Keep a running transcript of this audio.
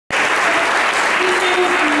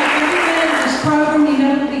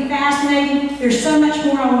There's so much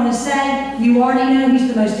more I want to say. You already know he's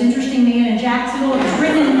the most interesting man in Jacksonville. It's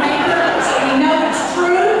written in the paper, so we know it's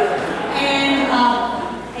true. And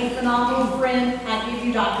a phenomenal friend. I give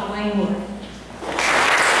you Dr. Wayne Wood.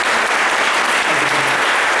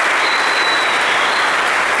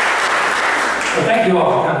 Well, thank you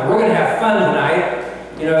all for coming. We're going to have fun tonight.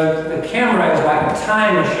 You know, the camera is like a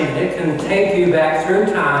time machine. It can take you back through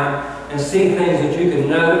time and see things that you could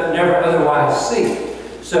never otherwise see.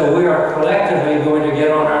 So we are collectively going to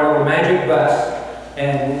get on our little magic bus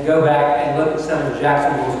and go back and look at some of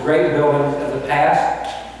Jacksonville's great buildings of the past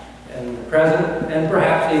and the present and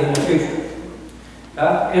perhaps even the future.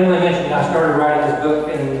 Emily mentioned I started writing this book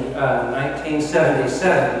in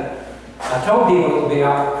 1977. I told people it would be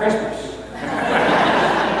out for Christmas.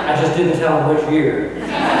 I just didn't tell them which year.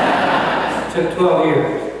 It took 12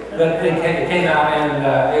 years. But it came out, and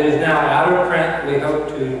it is now out of print. We hope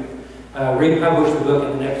to republish the book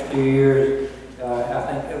in the next few years. I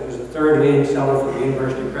think it was the third leading seller for the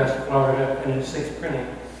University Press of Florida, and it's 6th printing.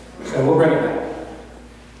 So we'll bring it back.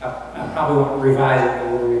 I probably won't revise it,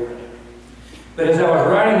 but we'll reprint it. But as I was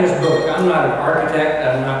writing this book, I'm not an architect.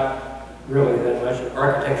 I'm not really that much an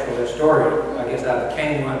architectural historian. I guess I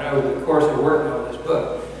became one over the course of working on this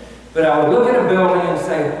book. But I would look at a building and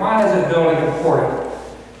say, why is this building important?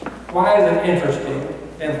 Why is it interesting?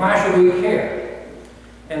 And why should we care?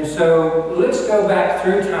 And so let's go back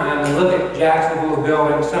through time and look at Jacksonville's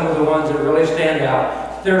buildings, some of the ones that really stand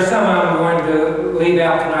out. There are some I'm going to leave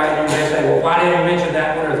out tonight, and you may say, well, why didn't you mention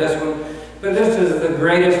that one or this one? But this is the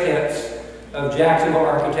greatest hits of Jacksonville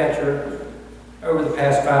architecture over the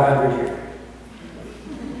past 500 years.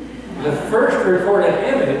 The first recorded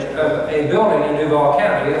image of a building in Duval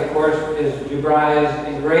County, of course, is DuBri's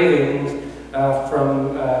engravings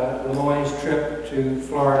from Lemoyne's trip to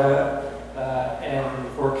Florida and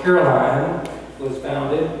Fort Caroline was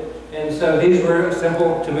founded. And so these were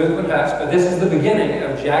simple to movement huts, but this is the beginning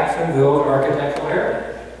of Jacksonville's architectural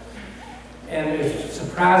heritage. And it's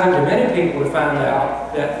surprising to many people to find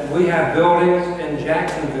out that we have buildings in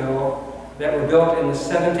Jacksonville that were built in the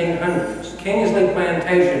 1700s. Kingsley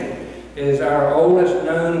Plantation is our oldest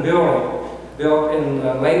known building, built in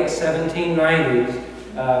the late 1790s,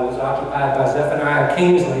 was occupied by Zephaniah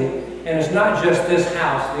Kingsley. And it's not just this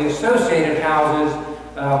house. The associated houses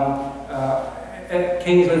at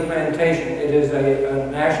Kingsley Plantation, it is a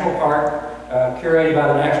national park curated by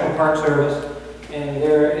the National Park Service. And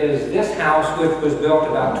there is this house, which was built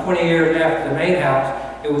about 20 years after the main house.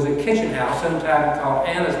 It was a kitchen house, sometimes called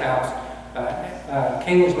Anna's house.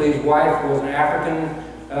 Kingsley's wife was an African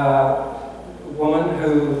woman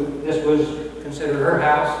who this was considered her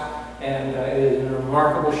house, and it is in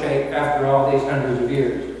remarkable shape after all these hundreds of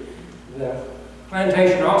years. The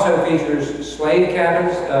plantation also features slave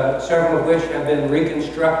cabins, several of which have been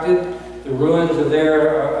reconstructed. The ruins of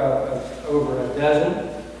there are over a dozen.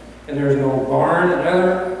 And there's an old barn and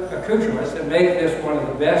other accoutrements that make this one of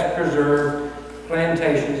the best preserved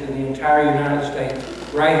plantations in the entire United States,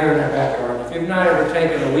 right here in our backyard. If you've not ever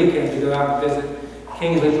taken a weekend to go out and visit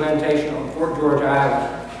Kingsley Plantation on Fort George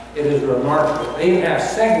Island, it is remarkable. They even have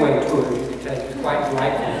Segway tours you can take. It's quite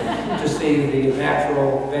delightful to see the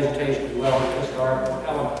natural vegetation as well as historical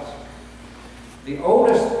elements. The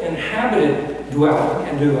oldest inhabited dwelling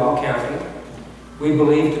in Duval County we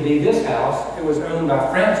believe to be this house. It was owned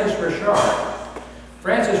by Francis Richard.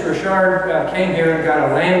 Francis Richard came here and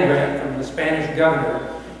got a land grant from the Spanish governor,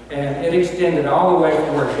 and it extended all the way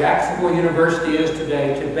from where Jacksonville University is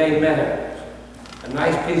today to Bay Meadows. A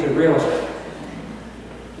nice piece of real estate.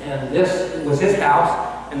 And this was his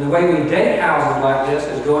house, and the way we date houses like this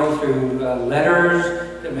is going through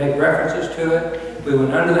letters that make references to it. We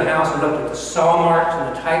went under the house and looked at the saw marks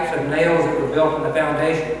and the types of nails that were built in the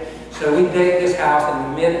foundation. So we date this house in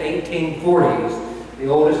the mid-1840s, the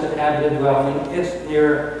oldest inhabited dwelling. It's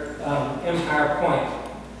near Empire Point,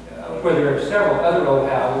 where there are several other old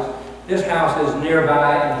houses. This house is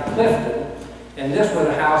nearby in Clifton, and this was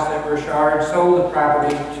a house that Richard sold the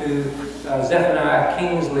property to Zephaniah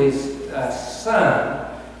Kingsley's son,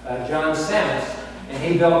 John Sammis, and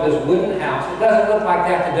he built this wooden house. It doesn't look like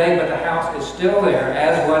that today, but the house is still there,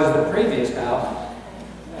 as was the previous house.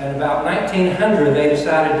 And about 1900, they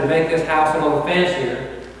decided to make this house a little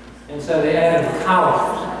fancier, and so they added the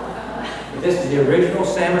columns. This is the original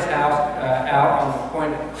Sammis house out on the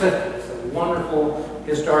point of Clifton. It's a wonderful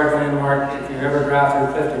historic landmark. If you ever drive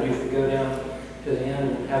through Clifton, you should go down to the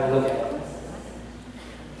end and have a look at it.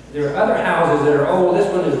 There are other houses that are old. This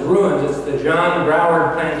one is ruins. It's the John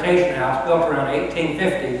Broward Plantation House, built around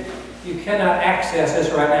 1850. You cannot access this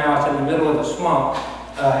right now. It's in the middle of a swamp.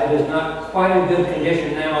 It is not quite in good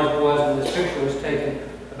condition now as it was when this picture was taken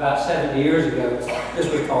about 70 years ago. This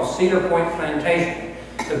was called Cedar Point Plantation.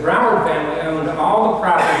 The Broward family owned all the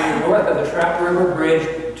property north of the Trout River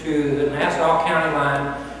Bridge to the Nassau County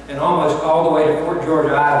line and almost all the way to Fort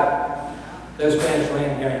George Island. Those Spanish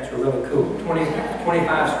land grants were really cool,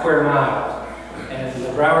 25 square miles. And the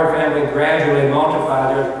Broward family gradually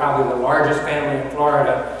multiplied. They're probably the largest family in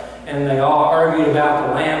Florida. And they all argued about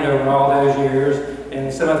the land over all those years.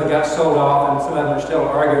 And some of it got sold off, and some of them are still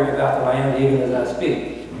arguing about the land even as I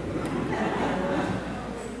speak.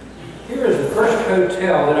 Here is the first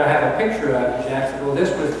hotel that I have a picture of in Jacksonville.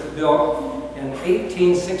 This was built in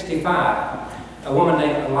 1865. A woman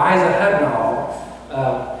named Eliza Hudnall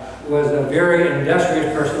was a very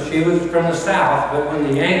industrious person. She was from the South, but when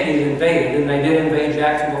the Yankees invaded, and they did invade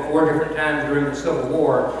Jacksonville 4 different times during the Civil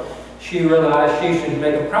War, she realized she should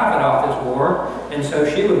make a profit off this war, and so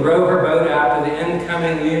she would row her boat out to the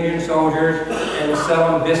incoming Union soldiers and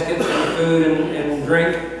sell them biscuits and food and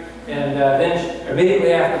drink. And then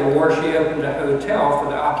immediately after the war, she opened a hotel for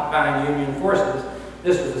the occupying Union forces.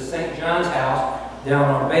 This was the St. John's House down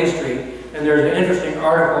on Bay Street. And there's an interesting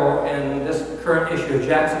article in this current issue of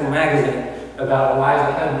Jacksonville Magazine about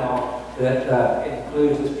Eliza Hudnall that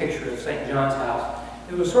includes this picture of St. John's House.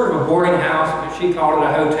 It was sort of a boarding house, but she called it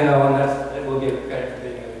a hotel, and we'll give her credit for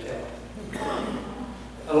being a hotel.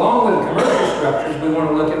 Along with commercial structures, we want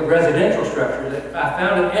to look at residential structures. I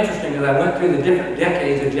found it interesting as I went through the different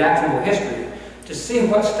decades of Jacksonville history to see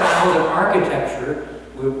what styles of architecture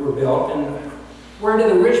were built and where did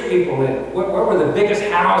the rich people live. What were the biggest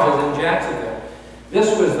houses in Jacksonville?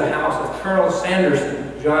 This was the house of Colonel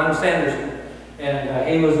Sanderson, John Sanderson, and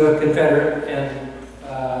he was a Confederate, and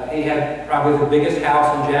he had probably the biggest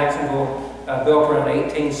house in Jacksonville built around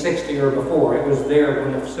 1860 or before. It was there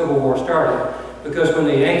when the Civil War started, because when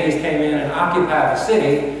the Yankees came in and occupied the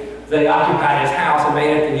city, they occupied his house and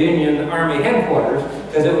made it the Union Army headquarters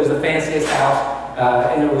because it was the fanciest house,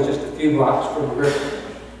 and it was just a few blocks from the river.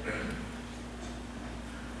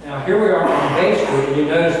 Now here we are on Bay Street, and you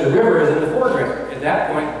notice the river is in the foreground. At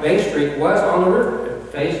that point, Bay Street was on the river. It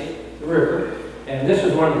faced the river. And this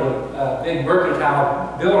is one of the big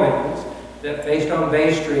mercantile buildings that faced on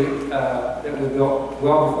Bay Street that was built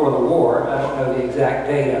well before the war. I don't know the exact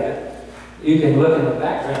date of it. You can look in the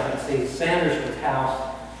background and see Sanderson's house,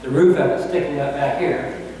 the roof of it sticking up back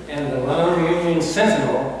here, and the lone Union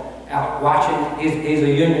sentinel out watching. He's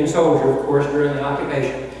a Union soldier, of course, during the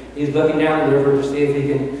occupation. He's looking down the river to see if he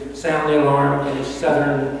can sound the alarm when his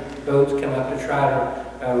southern boats come up to try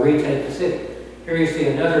to retake the city. Here you see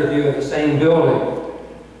another view of the same building.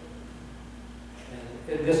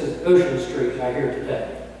 And this is Ocean Street right here today.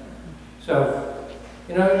 So,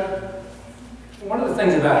 you know, one of the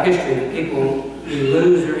things about history that people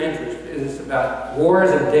lose their interest is about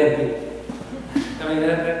wars and dead people. I mean,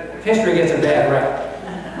 history gets a bad rap.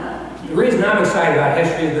 The reason I'm excited about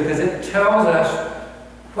history is because it tells us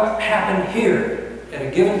what happened here at a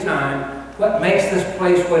given time, what makes this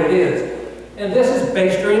place what it is. And this is Bay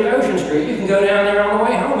Street and Ocean Street. You can go down there on the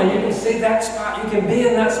way home and you can see that spot. You can be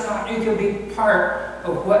in that spot. You can be part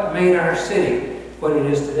of what made our city what it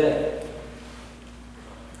is today.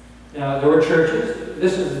 Now, there were churches.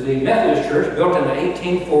 This is the Methodist Church, built in the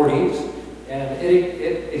 1840s. And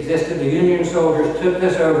it existed. The Union soldiers took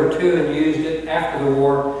this over too and used it after the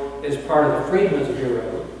war as part of the Freedmen's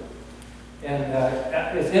Bureau. And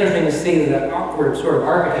it's interesting to see that awkward sort of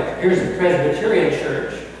architecture. Here's the Presbyterian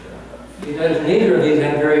Church. You notice neither of these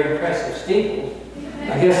have very impressive steeples.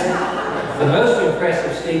 I guess the most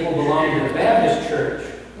impressive steeple belonged to the Baptist Church,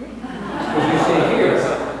 which you see here.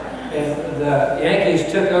 And the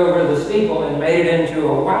Yankees took over the steeple and made it into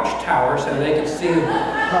a watchtower so they could see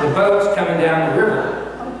the boats coming down the river.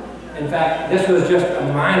 In fact, this was just a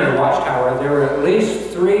minor watchtower. There were at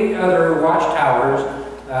least 3 other watchtowers,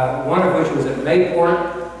 one of which was at Mayport,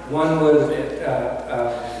 one was at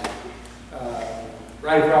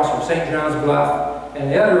right across from St. John's Bluff, and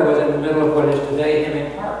the other was in the middle of what is today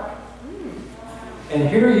Hemming Park. And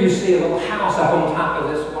here you see a little house up on top of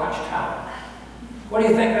this watchtower. What do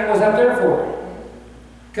you think that was up there for?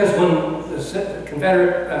 Because when the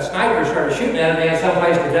Confederate snipers started shooting at them, they had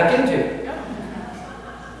someplace to duck into.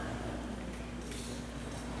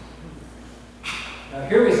 Now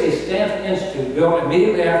here we see Stanton Institute, built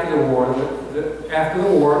immediately after the war. After the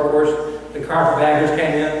war, of course, the carpetbaggers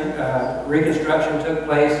came in, Reconstruction took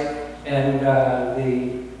place, and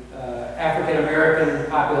the African-American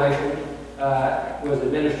population was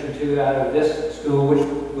administered to out of this school, which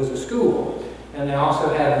was a school. And they also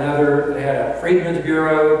had they had a Freedmen's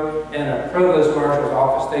Bureau and a Provost Marshal's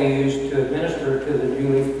office they used to administer to the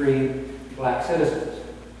newly freed black citizens.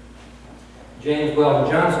 James Weldon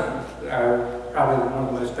Johnson, our probably one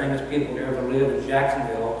of the most famous people to ever live in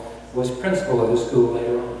Jacksonville, was principal of the school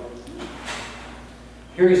later on.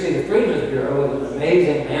 Here you see the Freedmen's Bureau with an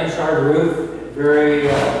amazing mansard roof, very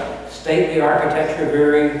stately architecture,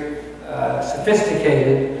 very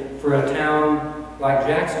sophisticated for a town like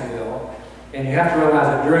Jacksonville. And you have to realize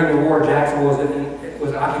that during the war, Jacksonville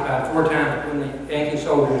was occupied 4 times. When the Yankee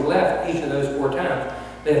soldiers left each of those 4 times,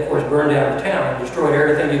 they of course burned down the town and destroyed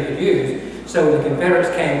everything you could use. So the Confederates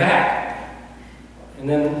came back, and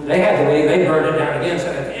then they had to leave, they burned it down again. So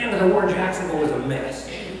at the end of the war, Jacksonville was a mess.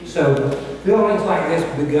 So buildings like this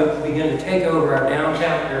began to take over our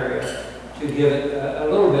downtown area to give it a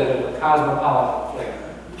little bit of a cosmopolitan flair.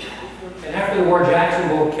 And after the war,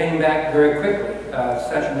 Jacksonville came back very quickly.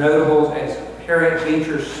 Such notables as Harriet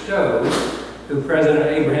Beecher Stowe, who President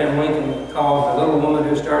Abraham Lincoln called the little woman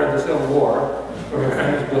who started the Civil War, for her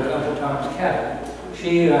famous book, Uncle Tom's Cabin.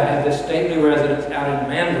 She had this stately residence out in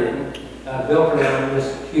Mandarin, built around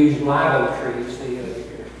this huge live oak tree you see over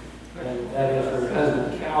here. And that is her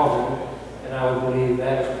husband, Calvin, and I would believe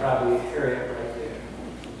that is probably Harriet right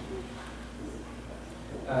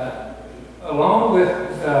there. Along with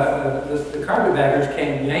the carpetbaggers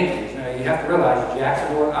came Yankees. Now you have to realize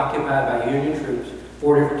Jacksonville was occupied by Union troops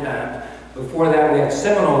 4 different times. Before that we had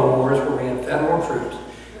Seminole Wars where we had federal troops.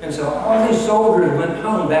 And so all these soldiers went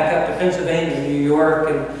home back up to Pennsylvania, New York,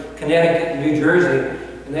 and Connecticut, and New Jersey,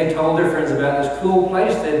 and they told their friends about this cool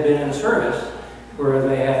place they'd been in service where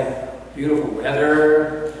they had beautiful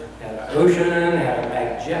weather, had an ocean, had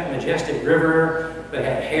a majestic river, they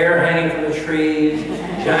had hair hanging from the trees,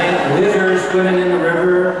 giant lizards swimming in the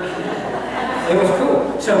river. It was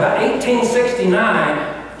cool. So by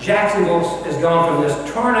 1869, Jacksonville has gone from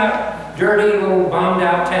this torn up, dirty, little bombed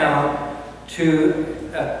out town to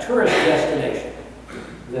a tourist destination.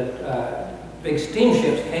 That big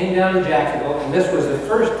steamships came down to Jacksonville, and this was the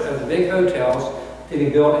first of the big hotels to be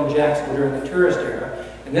built in Jacksonville during the tourist era.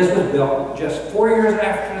 And this was built just 4 years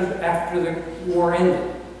after the war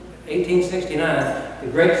ended. 1869, the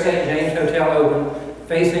Great St. James Hotel opened,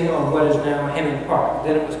 facing on what is now Hemming Park.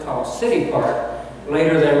 Then it was called City Park.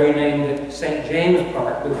 Later they renamed it St. James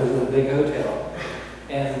Park because of the big hotel.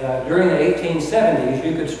 And during the 1870s,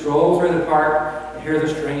 you could stroll through the park and hear the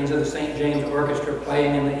strains of the St. James Orchestra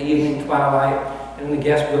playing in the evening twilight. And in the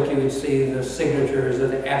guest book, you would see the signatures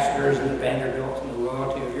of the Astors and the Vanderbilts and the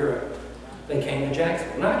royalty of Europe. They came to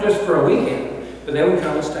Jacksonville, not just for a weekend, but they would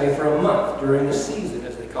come and stay for a month during the season,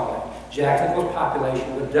 as they call it. Jacksonville's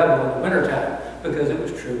population would double in the wintertime because it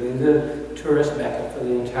was truly the tourist mecca for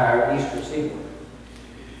the entire eastern seaboard.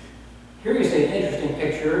 Here you see an interesting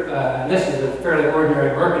picture, and this is a fairly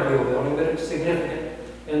ordinary mercantile building, but it's significant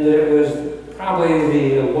in that it was probably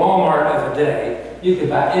the Walmart of the day. You could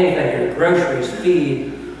buy anything here, groceries,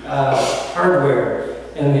 feed, hardware.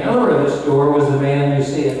 And the owner of this store was the man you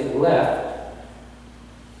see at the left.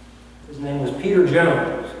 His name was Peter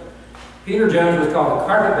Jones. Peter Jones was called the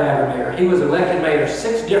carpetbagger mayor. He was elected mayor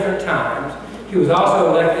 6 different times. He was also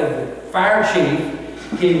elected the fire chief.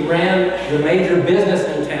 He ran the major business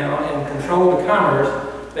in town and controlled the commerce.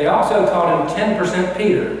 They also called him 10%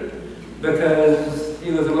 Peter because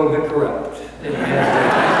he was a little bit corrupt.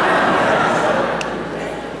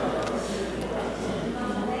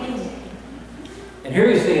 And here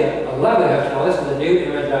you see a lovely hotel. This is a new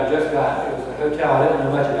image I just got. It was a hotel I didn't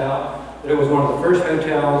know much about, but it was one of the first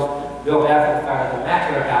hotels built after the fire, the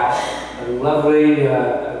Mackler House, a lovely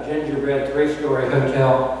gingerbread 3-story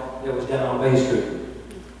hotel that was down on Bay Street.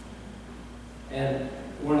 And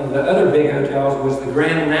one of the other big hotels was the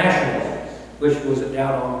Grand National, which was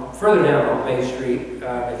further down on Bay Street.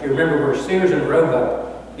 If you remember where Sears and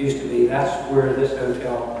Roebuck used to be, that's where this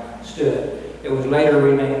hotel stood. It was later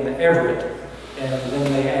renamed the Everett, and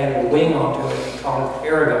then they added a wing onto it and called it the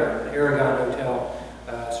Aragon. The Aragon Hotel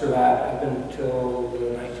survived up until the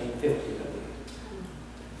 1950s.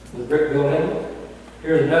 The brick building.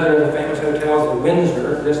 Here's another of the famous hotels, the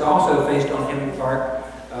Windsor. This also faced on Hemming Park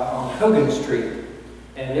on Hogan Street.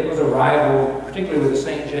 And it was a rival, particularly with the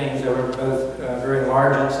St. James. They were both very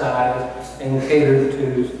large in size and catered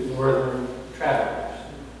to northern travelers.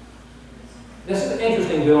 This is an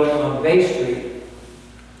interesting building on Bay Street.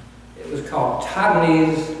 It was called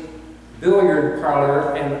Todney's Billiard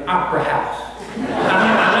Parlor and Opera House. I'm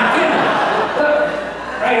not kidding. Look,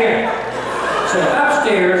 right here. So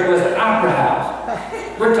upstairs was an opera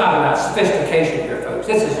house. We're talking about sophistication here, folks.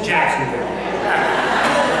 This is Jacksonville.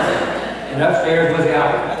 And upstairs was the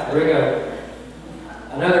opera house. There we go.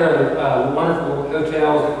 Another of the wonderful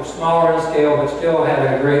hotels that were smaller in scale but still had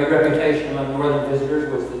a great reputation among northern visitors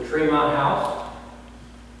was the Tremont House.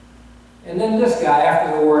 And then this guy,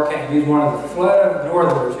 after the war came, he was one of the flood of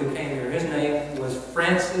northerners who came here. His name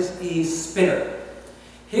Francis E. Spinner.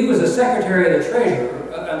 He was the Secretary of the Treasury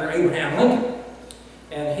under Abraham Lincoln,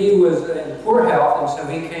 and he was in poor health, and so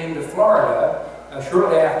he came to Florida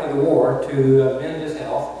shortly after the war to mend his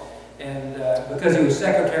health. And because he was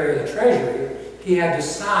Secretary of the Treasury, he had to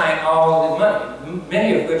sign all of the money,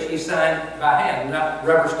 many of which he signed by hand, not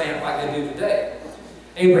rubber stamped like they do today.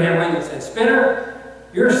 Abraham Lincoln said, "Spinner,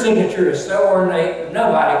 your signature is so ornate,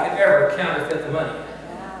 nobody could ever counterfeit the money."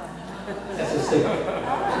 That's his signature.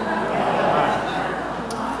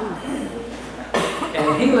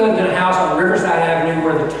 And he lived in a house on Riverside Avenue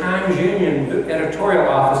where the Times-Union editorial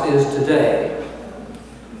office is today.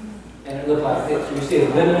 And it looked like this. You see a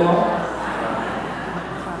windmill,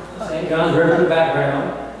 St. John's River in the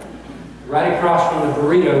background, right across from the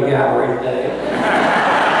Burrito Gallery today.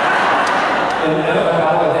 And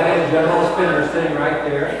that is General Spinner sitting right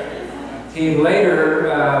there. He later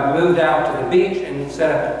moved out to the beach and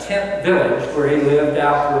set up a tent village where he lived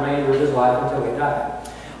out the remainder of his life until he died.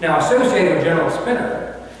 Now, associated with General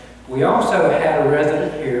Spinner, we also had a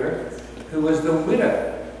resident here who was the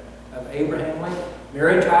widow of Abraham Lincoln.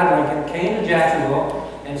 Mary Todd Lincoln came to Jacksonville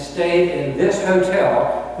and stayed in this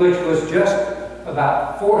hotel, which was just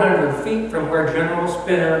about 400 feet from where General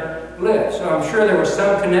Spinner lived. So I'm sure there was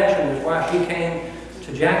some connection with why she came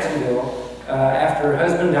to Jacksonville after her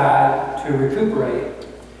husband died to recuperate.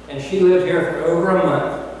 And she lived here for over a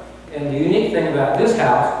month. And the unique thing about this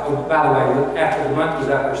house, oh, by the way, after the month was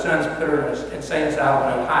up, her sons put her in an insane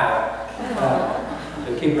asylum in Ohio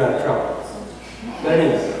to keep her out of trouble. But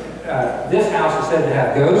anyway, this house is said to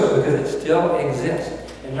have ghosts because it still exists.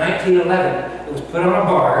 In 1911, it was put on a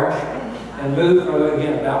barge and moved from,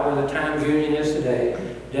 again, about where the Times-Union is today,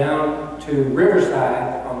 down to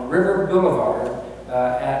Riverside on River Boulevard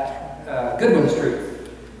at Goodwin Street.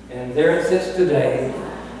 And there it sits today,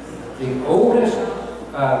 the oldest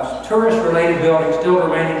tourist-related building still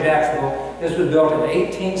remaining in Jacksonville. This was built in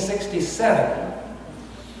 1867.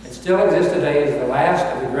 It still exists today as the last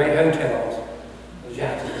of the great hotels of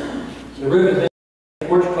Jacksonville. The roof has been, the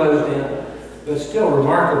porch closed in, but it's still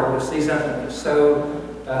remarkable to see something that's so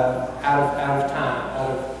out of time,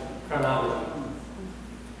 out of chronology.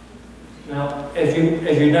 Now, as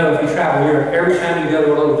you know, if you travel Europe, every time you go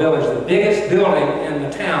to a little village, the biggest building in the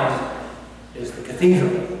town is the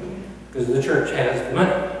cathedral, because the church has the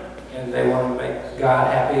money, and they want to make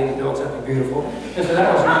God happy and build something beautiful. And so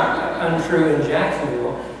that was not untrue in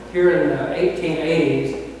Jacksonville. Here in the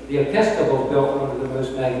 1880s, the Episcopals built one of the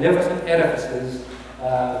most magnificent edifices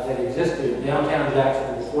that existed in downtown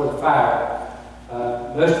Jacksonville before the fire.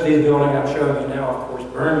 Most of these buildings I'm showing you now, of course,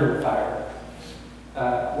 burned in the fire.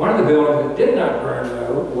 One of the buildings that did not burn,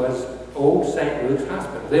 though, was Old St. Luke's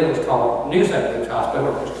Hospital. Then it was called New St. Luke's Hospital,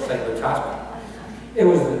 or St. Luke's Hospital. It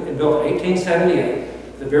was built in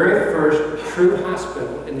 1878, the very first true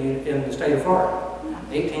hospital in the state of Florida,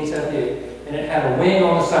 1878. And it had a wing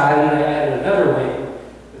on the side, and they added another wing.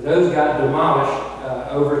 Those got demolished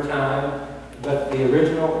over time, but the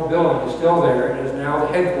original building is still there. It is now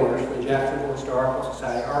the headquarters for the Jacksonville Historical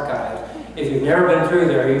Society Archives. If you've never been through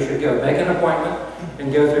there, you should go. Make an appointment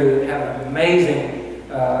and go through. They have an amazing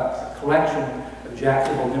collection of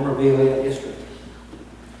Jacksonville memorabilia and history.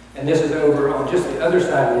 And this is over on just the other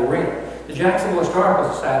side of the arena. The Jacksonville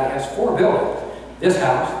Historical Society has 4 buildings. This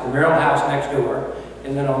house, the Maryland House next door,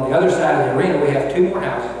 and then on the other side of the arena we have 2 more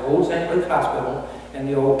houses, the Old St. Luke's Hospital and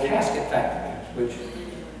the old casket factory, which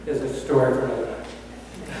is a story for another night.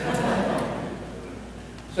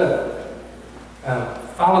 So,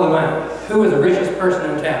 follow the money. Who was the richest person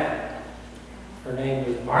in town? Her name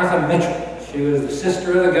was Martha Mitchell. She was the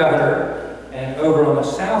sister of the governor, and over on the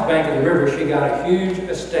south bank of the river she got a huge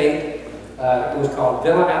estate. It was called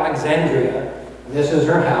Villa Alexandria. And this is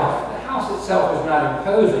her house. The house itself was not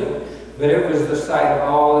imposing, but it was the site of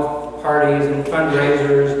all the parties and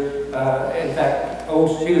fundraisers. In fact,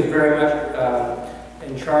 she was very much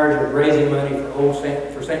in charge of raising money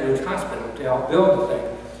for St. Luke's Hospital to help build the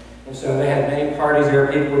thing. And so they had many parties there.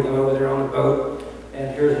 People would go over there on the boat.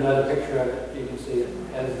 And here's another picture of it. You can see it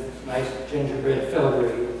has this nice gingerbread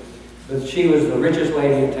filigree. But she was the richest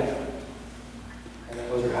lady in town. And that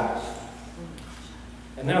was her house.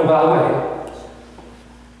 And now, by the way,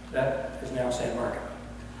 that is now San Marco.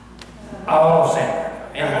 Oh, San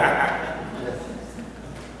Marco.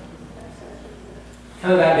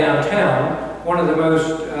 Coming back downtown, one of the most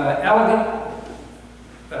elegant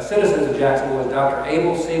citizens of Jacksonville was Dr.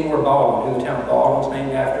 Abel Seymour Baldwin, who the town of Baldwin was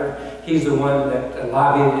named after. He's the one that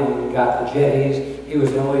lobbied and got the jetties. He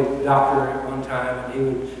was the only doctor at one time, and he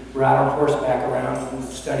would ride on horseback around and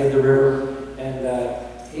study the river. And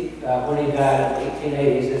when he died in the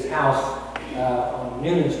 1880s, his house on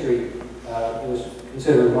Newman Street was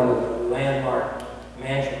considered one of the landmark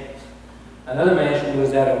mansions. Another mansion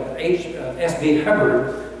was that of S.B.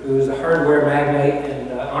 Hubbard, who was a hardware magnate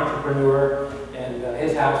and entrepreneur, and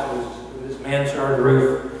his house was this mansard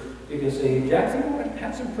roof. You can see Jacksonville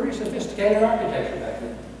had some pretty sophisticated architecture back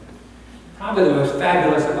then. Probably the most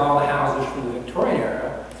fabulous of all the houses from the Victorian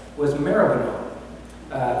era was Maribyrnong.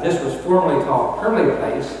 This was formerly called Purley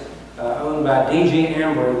Place, owned by D.G.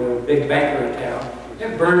 Amber, the big banker in town.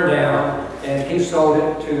 It burned down, and he sold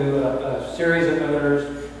it to a series of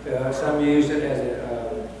owners. Some used it as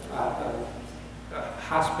a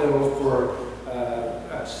hospital for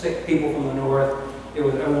sick people from the north. It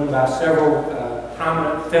was owned by several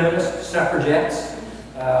prominent feminist suffragettes,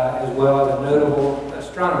 as well as a notable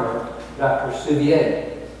astronomer, Dr. Cuvier.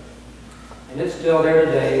 And it's still there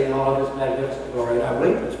today in all of its magnificent glory, and I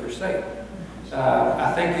believe it's for sale.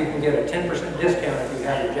 I think you can get a 10% discount if you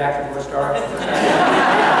have a Jacksonville Star.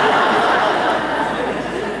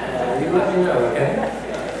 You let me know, okay?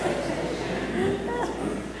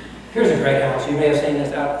 Here's a great house. You may have seen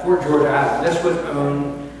this out at Fort George Island. This was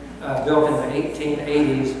built in the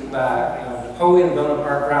 1880s by Napoleon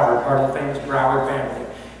Bonaparte Broward, part of the famous Broward family.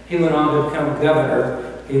 He went on to become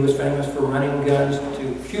governor. He was famous for running guns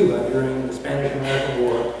to Cuba during the Spanish-American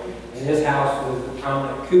War. And his house was a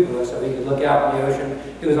prominent cupola, so he could look out in the ocean.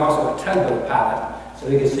 He was also a tugboat pilot, so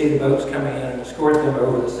he could see the boats coming in and escort them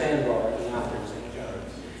over the sandbars and out there in St.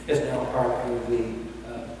 John's. It's now part of the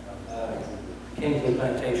Kingsley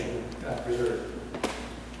Plantation Preserve.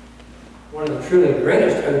 One of the truly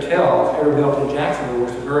greatest hotels ever built in Jacksonville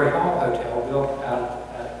was the Murray Hall Hotel, built out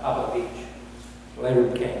at Papa Beach. Later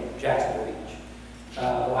became Jacksonville Beach.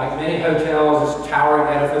 Like many hotels, this towering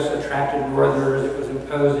edifice attracted northerners. It was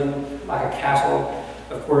imposing, like a castle.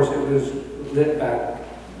 Of course, it was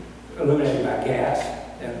illuminated by gas.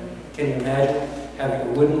 And can you imagine having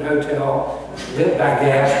a wooden hotel lit by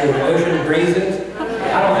gas with ocean breezes?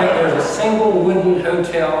 I don't think there's a single wooden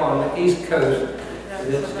hotel on the East Coast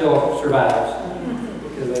that still survives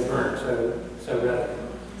because they burned so readily.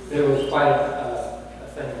 It was quite a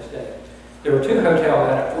famous day. There were two hotels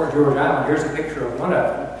at Fort George Island. Here's a picture of one of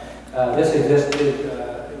them. This existed,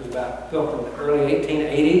 it was built in the early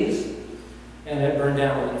 1880s, and it burned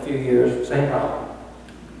down within a few years, same problem.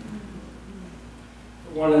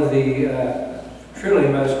 One of the truly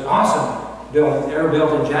most awesome buildings ever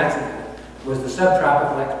built in Jacksonville was the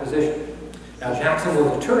Subtropical Exposition. Now, Jacksonville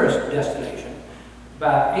was a tourist destination.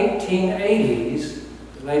 By 1880s,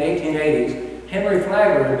 the late 1880s, Henry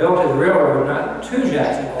Flagler had built his railroad not to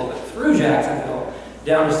Jacksonville, but through Jacksonville,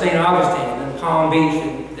 down to St. Augustine, and then Palm Beach,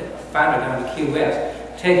 and finally down to Key West,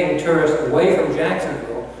 taking tourists away from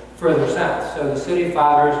Jacksonville further south. So the city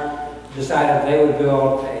fathers decided they would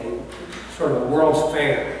build a sort of a World's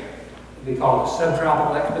Fair. It would be called the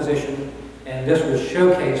Subtropical Exposition, and this would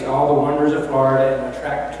showcase all the wonders of Florida and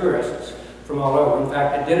attract tourists from all over. In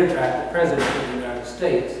fact, it did attract the President of the United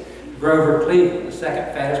States, Grover Cleveland, the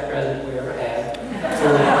second fattest president we ever had. So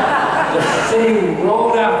the city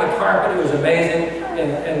rolled out the carpet. It was amazing,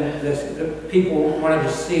 and the people wanted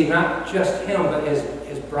to see not just him, but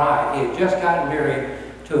his bride. He had just gotten married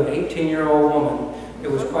to an 18-year-old woman. It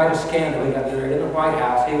was quite a scandal. He got married in the White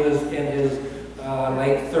House. He was in his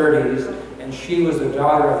late 30s, and she was the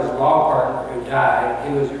daughter of his law partner who died.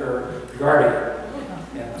 He was her guardian.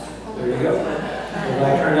 And there you go.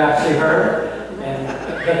 Everybody turned out to see her.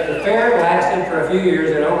 But the fair lasted for a few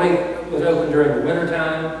years. It only was open during the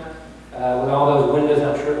wintertime with all those windows.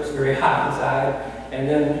 I'm sure it was very hot inside. And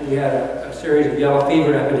then we had a series of yellow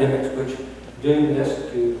fever epidemics which doomed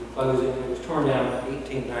this to closing. It was torn down in the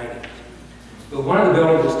 1890s. But one of the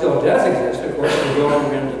buildings that still does exist, of course, is the building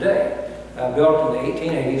we're in today. Built in the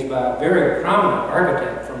 1880s by a very prominent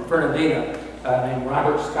architect from Fernandina named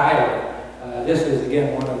Robert Schuyler. This is,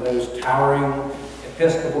 again, one of those towering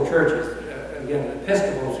Episcopal churches. Again, the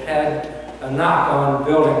Episcopals had a knock on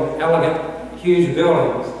building elegant, huge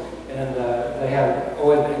buildings, and they have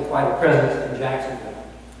always been quite a presence in Jacksonville.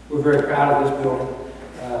 We're very proud of this building,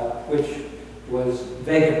 which was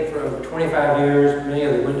vacant for over 25 years. Many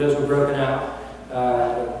of the windows were broken out.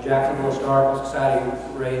 The Jacksonville Historical Society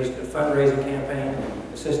raised a fundraising campaign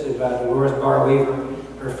assisted by Dolores Barr Weaver.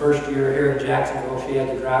 Her first year here in Jacksonville, she had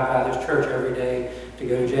to drive by this church every day to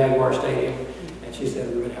go to Jaguar Stadium. And she said,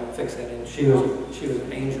 we're going to help fix that. And she was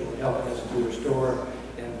an angel in helping us to restore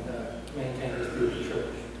and maintain this beautiful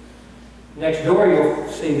church. Next door, you'll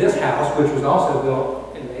see this house, which was also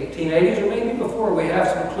built in the 1880s or maybe before. We have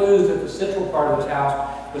some clues that the central part of this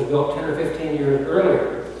house was built 10 or 15 years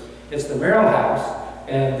earlier. It's the Merrill House,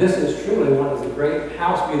 and this is truly one of the great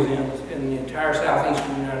house museums in the entire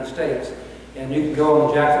southeastern United States. And you can go on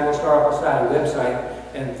the Jacksonville Historical Society website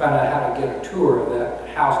and find out how to get a tour of that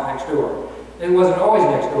house next door. It wasn't always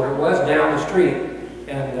next door, it was down the street.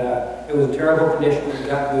 And it was in terrible condition. It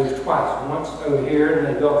got moved twice. Once over here, and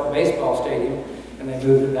they built the baseball stadium, and they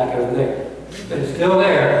moved it back over there. But it's still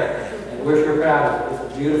there, and we're sure proud of it.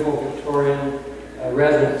 It's a beautiful Victorian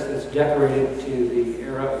residence that's decorated to the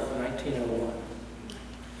era of 1901.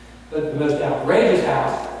 But the most outrageous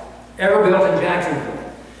house ever built in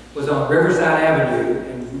Jacksonville was on Riverside Avenue,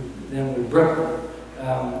 and then with Brooklyn,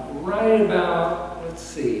 right about, let's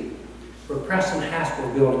see, where Preston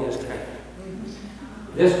Haskell building is today.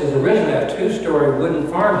 This was originally a two-story wooden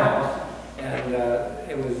farmhouse, and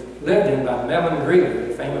it was lived in by Melvin Greeley,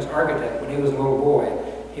 the famous architect, when he was a little boy.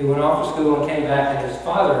 He went off to school and came back, and his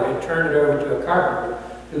father had turned it over to a carpenter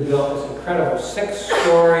who built this incredible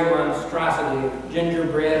 6-story monstrosity of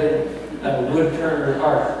gingerbread and wood-turner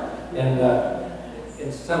art. And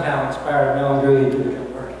it somehow inspired Melvin Greeley to become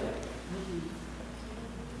an architect.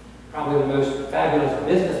 Probably the most fabulous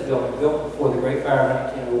business building built before the Great Fire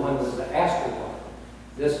of 1901 was the Astor Building.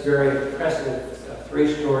 This very impressive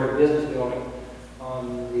 3-story business building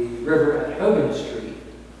on the river at Hogan Street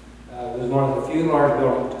was one of the few large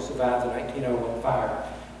buildings to survive the 1901 fire.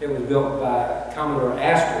 It was built by Commodore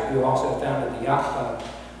Astor, who also founded the Yacht Club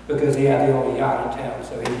because he had the only yacht in town,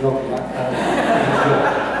 so he built the yacht club.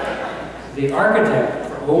 The architect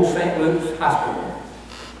for Old St. Luke's Hospital,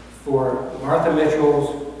 for Martha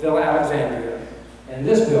Mitchell's Villa Alexandria, and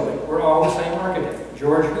this building were all the same architect,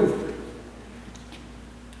 George Hoover.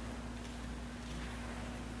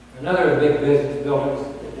 Another of the big business buildings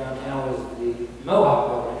downtown was the Mohawk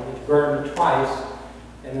Building, which burned twice,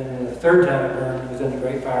 and then the third time it burned was in the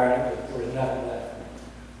Great Fire, and there was nothing left.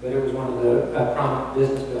 But it was one of the prominent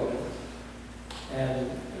business buildings.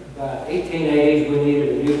 And by 1880s, we needed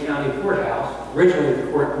a new county courthouse. Originally,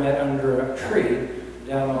 the court met under a tree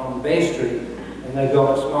down on Bay Street, and they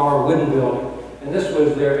built a smaller wooden building. And this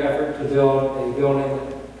was their effort to build a building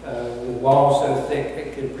with walls so thick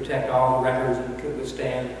it could protect all the records and could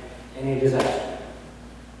withstand any disaster.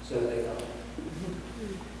 So they thought.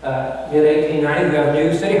 Mid-1890s, we have a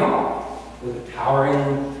new city hall with a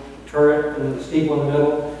towering turret and the steeple in the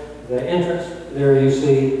middle. The entrance there you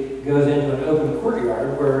see goes into an open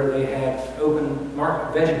courtyard where they have open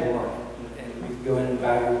market, vegetable market. And you can go in and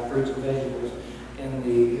buy your fruits and vegetables in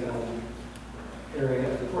the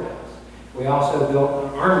area of the courthouse. We also built an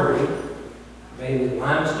armory made with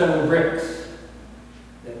limestone bricks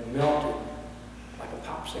that melted like a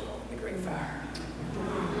popsicle in the Great Fire.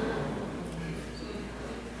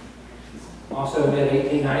 Also, in the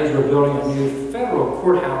mid-1890s, we're building a new federal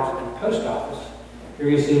courthouse and post office. Here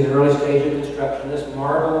you see the early stage of construction. This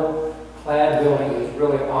marble-clad building is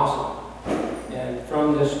really awesome. And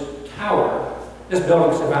from this tower, this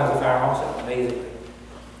building survived the fire also, amazingly.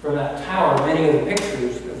 From that tower, many of the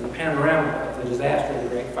pictures of the panorama of the disaster of the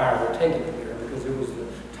Great Fire were taken from here because it was the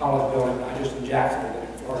tallest building, not just in Jacksonville, but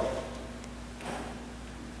in Florida.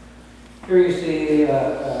 Here you see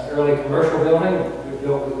an early commercial building. It was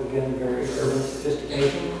built with, again, very urban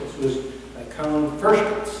sophistication. This was a Cone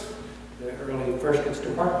Firskits. The early Firskits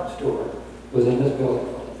department store was in this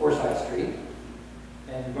building on Forsyth Street.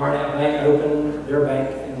 And Barnett Bank opened their bank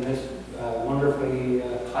in this wonderfully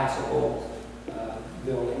classical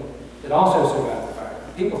building that also survived the fire.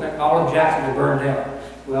 People think all of Jacksonville burned down.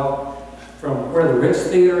 Well, from where the Ritz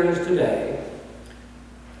Theater is today,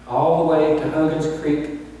 all the way to Hogan's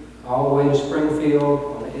Creek, all the way to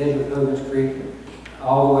Springfield, on the edge of Hogan's Creek,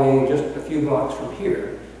 all the way just a few blocks from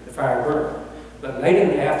here, the fire burned. But late in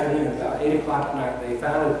the afternoon, about 8 o'clock at night, they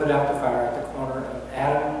finally put out the fire at the corner of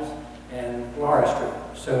Adams and Laura Street.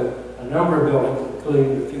 So a number of buildings,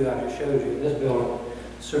 including the few I just showed you, this building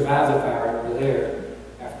survived the fire and were there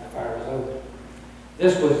after the fire was over.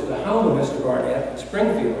 This was the home of Mr. Barnett in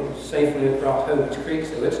Springfield, safely across Hogan's Creek,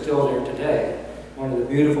 so it's still there today. One of the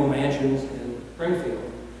beautiful mansions in Springfield.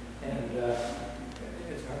 And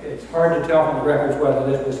it's hard to tell from the records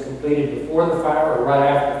whether this was completed before the fire or right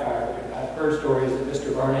after the fire. Because I've heard stories that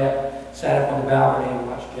Mr. Barnett sat up on the balcony and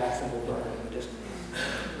watched Jacksonville burn in the distance.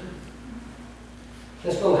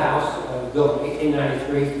 This little house was built in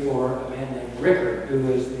 1893 for a man named Rickard, who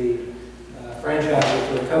was the franchisor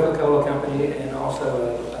for the Coca-Cola Company and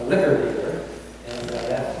also a liquor dealer. And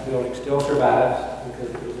that building still survives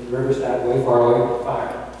because it was in Riverside, way far away from the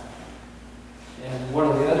fire. And one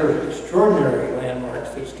of the other extraordinary landmarks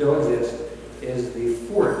that still exists is the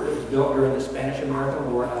fort that was built during the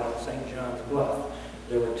Spanish-American War out of St. John's Bluff.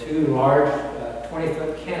 There were two large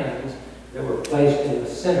 20-foot cannons that were placed in the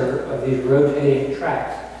center of these rotating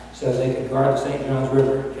tracks so they could guard the St. John's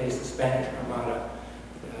River in case the Spanish Armada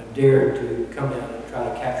dared to come down and try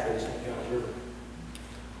to capture the St. Johns River.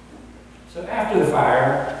 So after the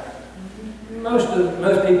fire, most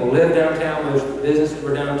people lived downtown, most of the businesses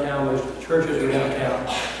were downtown, most of the churches were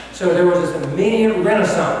downtown. So there was this immediate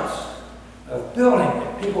renaissance of building,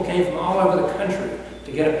 and people came from all over the country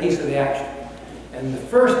to get a piece of the action. And the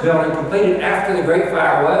first building completed after the Great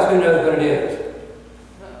Fire was, who knows what it is?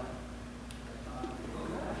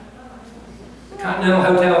 The Continental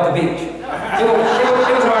Hotel at the beach. It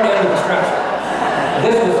was already under construction.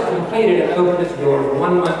 This was completed and opened its doors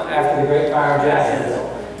 1 month after the Great Fire of Jacksonville,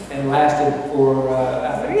 and lasted for,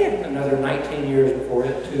 I think, another 19 years before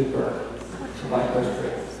it too burned, like most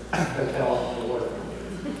great hotels in the world.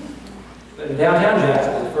 But in downtown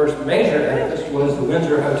Jacksonville, the first major edifice was the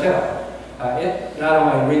Windsor Hotel. It not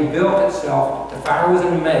only rebuilt itself, the fire was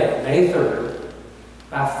in May 3rd.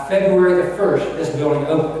 By February the 1st, this building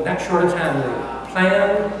opened. In that short a time, they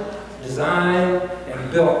planned, designed,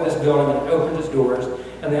 and built this building, and opened its doors.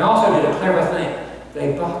 And they also did a clever thing.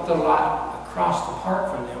 They bought the lot across the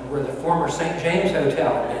park from them, where the former St. James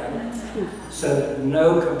Hotel had been, so that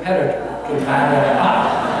no competitor could buy that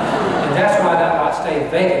lot. And that's why that lot stayed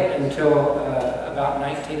vacant until about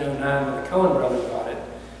 1909, when the Cohen brothers bought it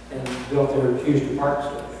and built their huge department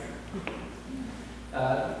store.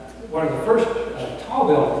 One of the first tall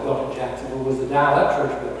buildings built in Jacksonville was the Dial-Up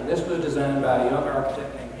Church building. This was designed by a young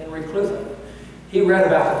architect named Henry Clutha. He read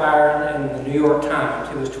about the fire in the New York Times.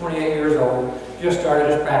 He was 28 years old, just started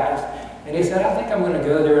his practice, and he said, I think I'm going to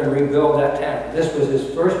go there and rebuild that town. This was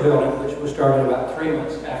his first building, which was started about 3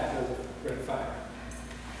 months after the Great Fire.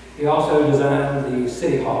 He also designed the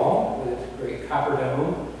City Hall with its great copper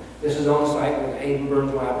dome. This is on site with Hayden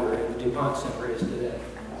Burns Library, the DuPont Center is today.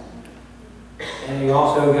 And he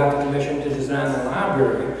also got the commission to design the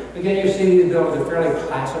library. Again, you see these buildings are fairly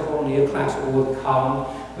classical, neoclassical with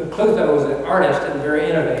columns. But Clutha was an artist and very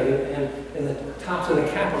innovative, and in the tops of the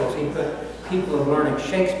capitals he put people of learning,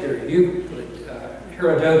 Shakespeare, Euclid,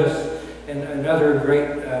 Herodotus, and other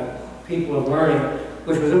great people of learning,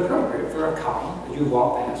 which was appropriate for a column that you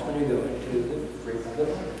walk past when you go into the Free Public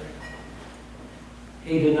Library.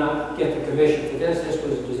 He did not get the commission for this. This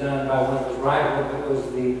was designed by one of his rivals. It was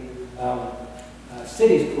the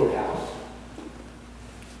city's courthouse.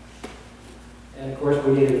 And of course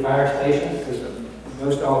we needed a fire station, because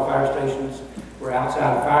most all the fire stations were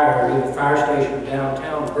outside the fire area. The fire station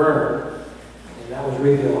downtown burned, and that was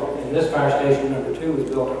rebuilt. And this fire station, number 2, was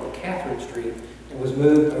built on Catherine Street and was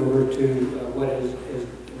moved over to what is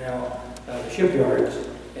now the shipyards,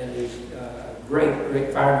 and is a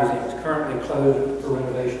great fire museum. It's currently closed for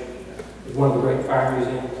renovation. It's one of the great fire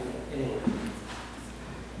museums in England.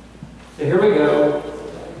 So here we go.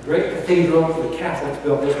 Great cathedral. The Catholics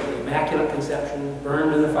built this with Immaculate Conception,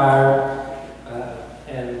 burned in the fire.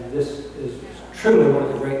 And this is truly one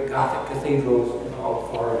of the great Gothic cathedrals in all of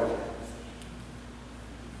Florida.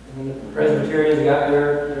 And when the Presbyterians got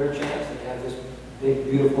their chance, they had this big,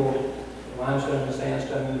 beautiful limestone and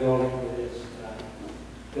sandstone building that has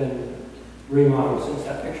been remodeled since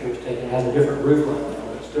that picture was taken. It has a different roof line now,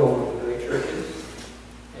 but it's still one of the great churches.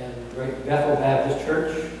 And the great Bethel Baptist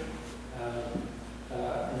Church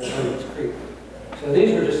in Williams Creek. So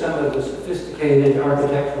these are just some of the sophisticated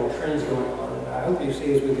architectural trends going on. And I hope you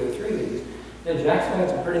see as we go through these that Jackson had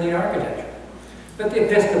some pretty neat architecture. But the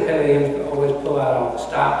Episcopalians always pull out all the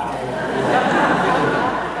stops.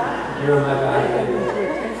 You're my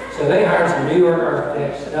God. So they hired some New York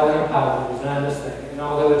architects, Snelling and Powell, to design this thing. And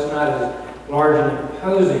although it's not as large and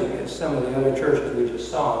imposing as some of the other churches we just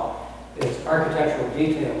saw, its architectural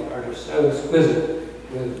details are just so exquisite,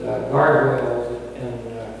 with guardrails and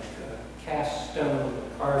cast stone,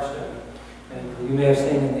 carved stone. And you may have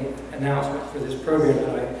seen in the announcement for this program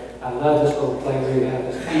tonight, I love this little play where you have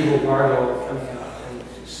this evil gargoyle coming out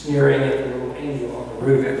and sneering at the little angel on the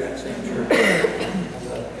roof of that same church. I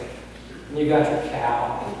love it. And you got your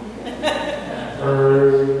cow,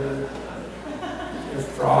 bird, your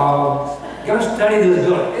frogs. Go study this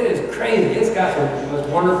building. It is crazy. It's got the most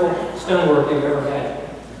wonderful stonework you've ever had.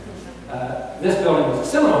 This building was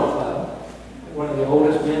a Seminole Club, one of the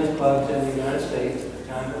oldest men's clubs in the United States at the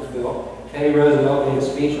time it was built. Teddy Roosevelt made a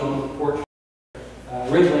speech on the porch.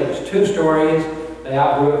 Originally it was 2 stories. They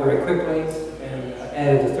outgrew it very quickly and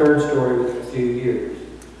added the 3rd story within a few years.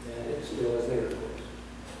 And it still is there, of course.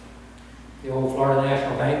 The old Florida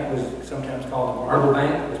National Bank was sometimes called the Marble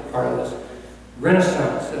Bank. It was part of this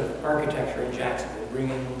renaissance of architecture in Jacksonville,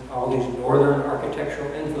 bringing all these northern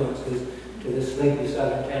architectural influences to this sleepy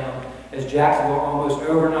southern town, as Jacksonville almost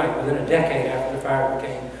overnight, within a decade after the fire,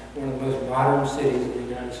 became one of the most modern cities in the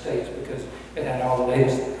United States, because it had all the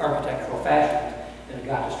latest architectural fashions and it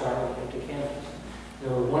got to start with empty campus.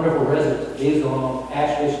 There were wonderful residences. These along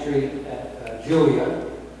Ashley Street at Julia.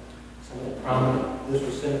 Some of the prominent, this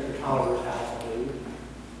was Senator Tolliver's house, I believe.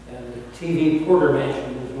 And the TV Porter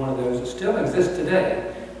Mansion was one of those that still exists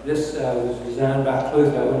today. This was designed by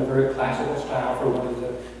Clutho in a very classical style for one of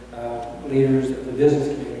the leaders of the business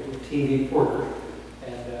community, TV Porter.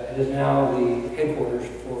 And it is now the headquarters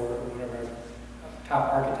for one of our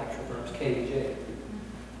top architecture firms, KDJ.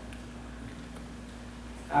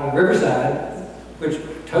 Out of Riverside, which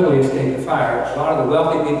totally escaped the fire, a lot of the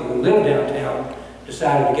wealthy people who lived downtown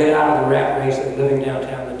decided to get out of the rat race of living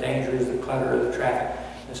downtown, the dangers, the clutter, the traffic.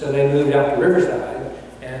 And so they moved out to Riverside.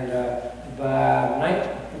 And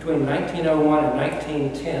between 1901 and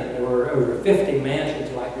 1910, there were over 50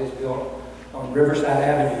 mansions like this built on Riverside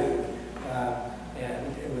Avenue.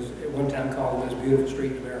 And it was at one time called the most beautiful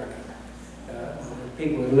street in America. The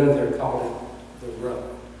people who lived there called it the Row.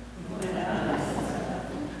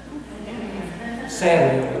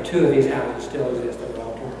 Sadly, only 2 of these houses still exist that were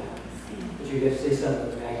all torn down. But you get to see some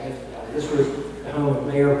of the magnificent houses. This was the home of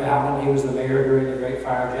Mayor Bowden. He was the mayor during the Great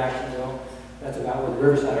Fire of Jacksonville. That's about where the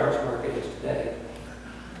Riverside Arts Market is today.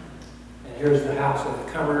 And here's the house of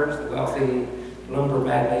the Cummers, the wealthy lumber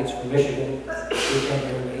magnates from Michigan, who came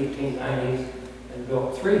here in the 1890s and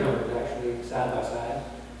built 3 homes actually side by side.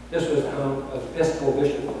 This was the home of Episcopal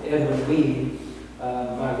Bishop Edwin Weed.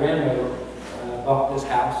 My grandmother bought this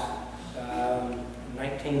house in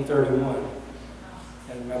 1931.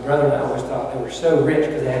 And my brother and I always thought they were so rich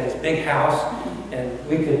because they had this big house, and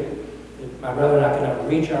my brother and I could not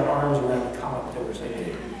reach our arms around the columns. They were so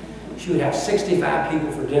big. She would have 65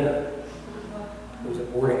 people for dinner. It was a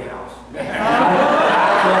boarding house. They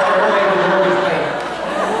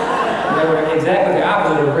were exactly the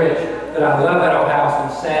opposite of rich, but I love that old house,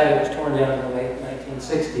 and sad it was torn down in the late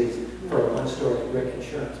 1960s for a 1-story brick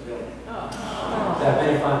insurance building. I have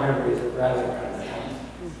many fond memories of driving around that house.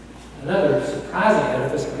 Another surprising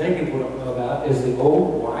edifice that many people don't know about is the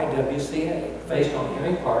old YWCA, based on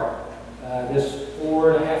Hemming Park. This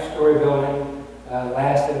 4.5-story building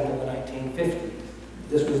lasted until the 1950s.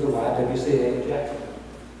 This was the YWCA in Jacksonville.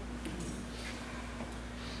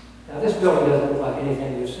 Now this building doesn't look like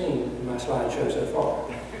anything you've seen in my slideshow so far.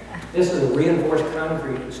 This is a reinforced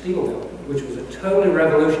concrete and steel building, which was a totally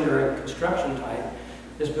revolutionary construction type.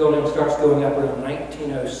 This building starts going up around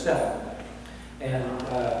 1907. And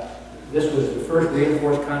this was the first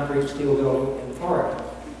reinforced concrete steel building in Florida,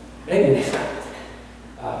 maybe in the South.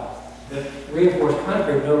 The reinforced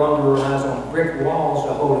concrete no longer relies on brick walls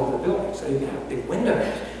to hold up the building. So you can have big windows,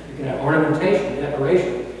 you can have ornamentation,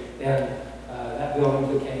 decoration, and that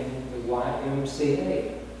building became the YMCA.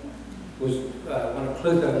 It was one of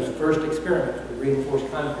Clutho's first experiments with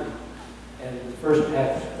reinforced concrete, and the first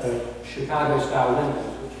had Chicago-style windows,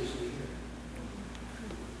 which you see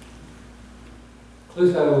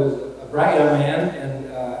here. Clutho was a bright young man, and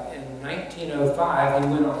in 1905 he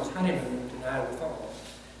went on his honeymoon to Niagara Falls,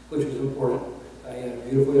 which was important. He had a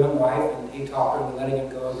beautiful young wife, and he talked her into letting him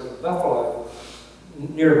go over to Buffalo,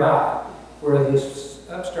 nearby, where this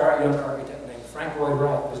upstart young architect named Frank Lloyd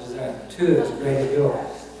Wright was designing 2 of his greatest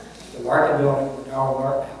buildings, the Larkin Building and the Darwin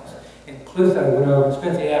Martin House. And Clutho went over and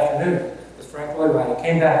spent the afternoon with Frank Lloyd Wright. He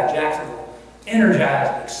came back to Jacksonville,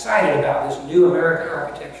 energized and excited about this new American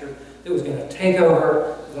architecture that was going to take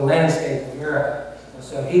over the landscape of America. And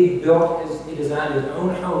so he designed his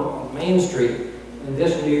own home on Main Street in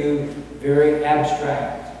this new, very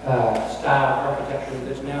abstract style of architecture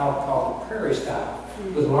that's now called the Prairie style,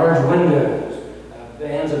 with large windows,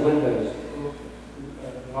 bands of windows,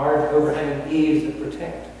 large overhanging eaves that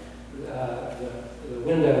protect the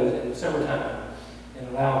windows in the summertime and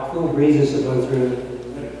allow cool breezes to blow through in the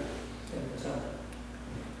winter, in the summer.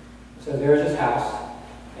 So there's this house.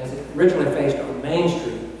 As it originally faced on Main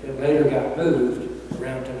Street, it later got moved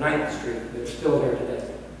around to 9th Street, but it's still there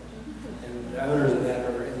today. And the owners of that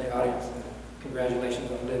are in the audience. Congratulations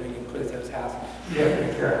on living in Clutho's house.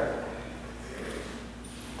 Jeffrey Carroll.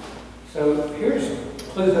 So here's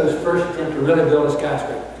Clutho's first attempt to really build a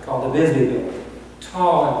skyscraper. It's called the Bisbee Building.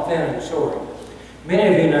 Tall and thin and soaring.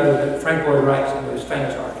 Many of you know that Frank Lloyd Wright is the most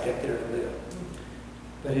famous architect that ever lived.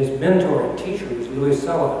 But his mentor and teacher was Louis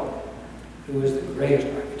Sullivan, who was the greatest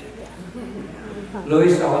architect.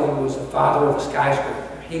 Louis Sullivan was the father of the skyscraper.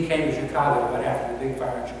 He came to Chicago right after the big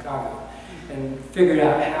fire in Chicago and figured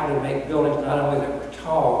out how to make buildings not only that were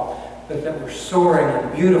tall, but that were soaring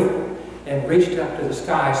and beautiful and reached up to the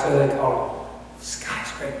sky, so they called them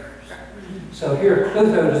skyscrapers. So here,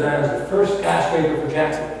 Clutho designs the first skyscraper for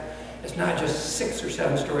Jacksonville. It's not just 6 or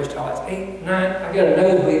 7 stories tall, it's 8, 9, I got a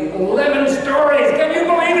nosebleed, 11 stories, can you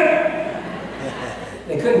believe it?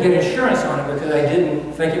 They couldn't get insurance on it because they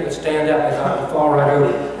didn't think it would stand up. They thought it would fall right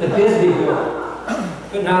over. The Bisbee building.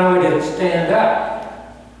 But not only did it stand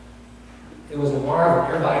up, it was a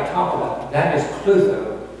marvel. Everybody talked about it. That is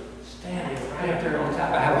Clutho standing right up there on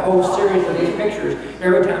top. I have a whole series of these pictures.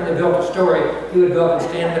 Every time they built a story, he would go up and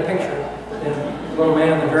stand in the picture. And the little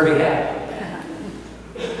man in the derby hat.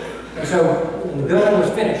 And so when the building was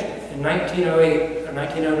finished in 1908 or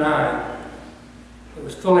 1909, it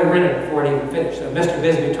was fully rented before it even finished. So Mr.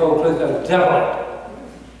 Bisbee told Clutho to double it.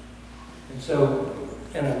 And so,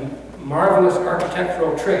 in a marvelous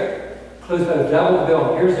architectural trick, Clutho doubled the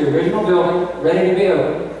building. Here's the original building, ready to be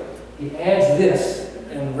opened. He adds this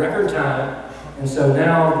in record time. And so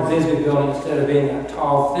now the Bisbee building, instead of being a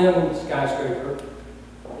tall, thin skyscraper,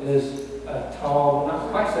 is a tall, not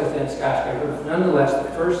quite so thin skyscraper, but nonetheless the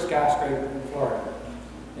first skyscraper in Florida.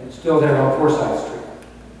 And it's still there on Forsyth Street.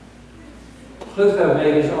 Clutho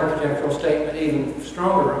made his architectural statement even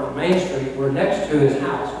stronger on Main Street, where next to his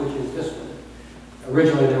house, which is this one,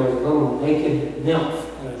 originally there was a little naked nymph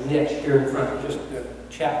in a niche here in front, just to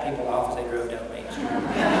chap people off as they drove down Main Street.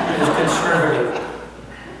 It was conservative.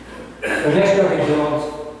 The next door he builds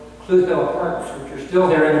Clutho Apartments, which are still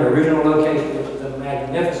there in their original location, which is a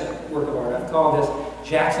magnificent work of art. I've called this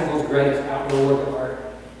Jacksonville's greatest outdoor work of art.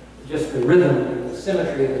 Just the rhythm and the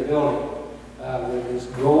symmetry of the building, with this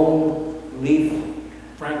gold leaf,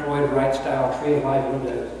 Frank Lloyd Wright style tree of life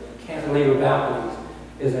windows, cantilever balconies,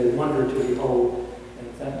 is a wonder to behold. And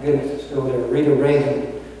thank goodness it's still there. Rita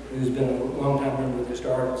Reagan, who's been a long-time member of the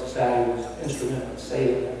Historical Society, was instrumental in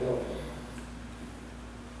saving that building.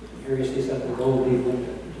 Here you see some of the gold leaf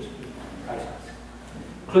windows, just priceless.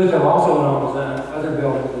 Clutho also went on to design other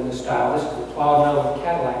buildings in this style. This is the Claude Melvin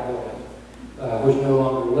Cadillac building, which no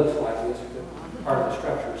longer looks like this, but part of the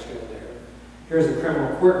structure is still there. Here's the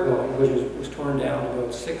Criminal Court building, which was torn down to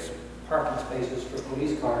build 6 parking spaces for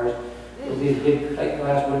police cars. With these big plate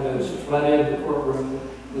glass windows flooded the courtroom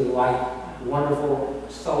with light. Wonderful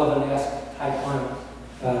Sullivan-esque type one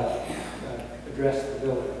addressed the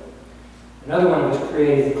building. Another one that was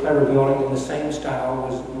created, a clever building in the same style,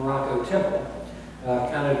 was Morocco Temple.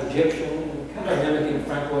 Kind of Egyptian, kind of mimicking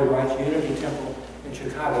Frank Lloyd Wright's Unity Temple in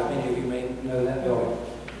Chicago. Many of you may know that building.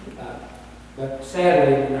 But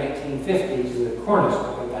sadly, in the 1950s, the cornice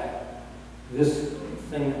would go back. This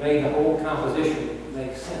thing that made the whole composition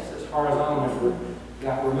make sense. This horizontal member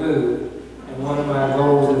got removed. And one of my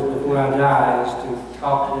goals is, before I die, is to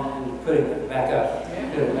talk to it and putting it back up.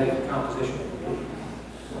 It'll make the composition complete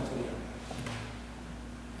once again.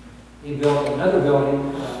 He built another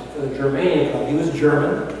building for the Germania Club. He was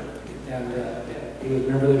German, and he was a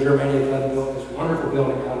member of the Germania Club. He built this wonderful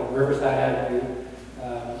building out on Riverside Avenue,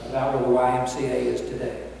 about where the YMCA is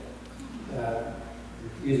today,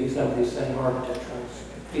 using some of these same architectural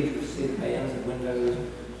features. See the bands and windows,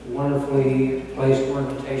 wonderfully placed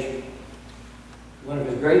ornamentation. One of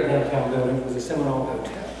his great downtown buildings was the Seminole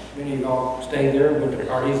Hotel. Many of you all stayed there, went to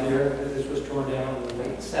parties there. This was torn down in the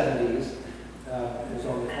late 70s. It was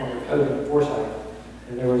on the corner of Hogan and Forsyth,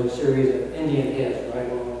 and there was a series of Indian heads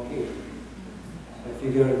right along here. If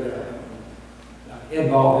you go to the Ed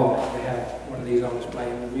Ball building, they have one of these on display,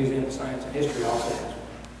 and the Museum of Science and History also has one.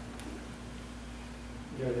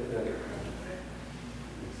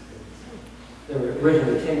 There were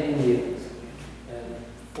originally 10 Indians and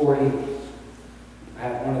 4 eagles. I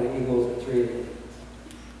have one of the eagles and 3 of the Indians.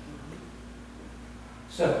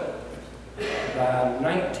 So, by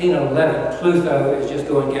 1911, Clutho is just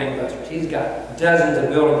going gangbusters. He's got dozens of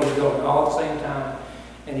buildings he's building all at the same time,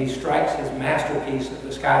 and he strikes his masterpiece of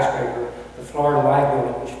the skyscraper, the Florida Life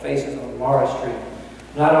building, which faces on Laura Street.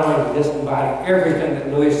 Not only did this embody everything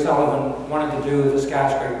that Louis Sullivan wanted to do with the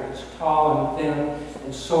skyscraper, it's tall and thin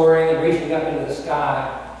and soaring and reaching up into the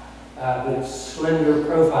sky, but its slender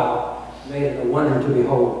profile made it a wonder to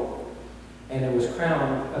behold. And it was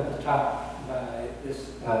crowned up at the top by this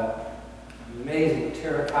amazing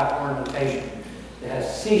terracotta ornamentation that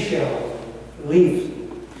has seashells, leaves,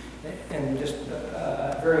 and just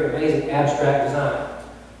a very amazing abstract design.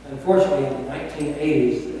 Unfortunately, in the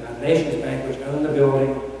 1980s, Nations Bank, which owned the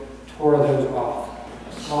building, tore those off.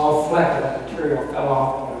 A small fleck of that material fell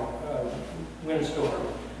off in a windstorm,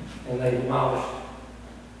 and they demolished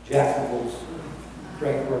Jacksonville's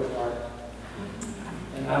great work of art.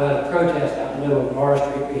 And I led a protest out in the middle of Laura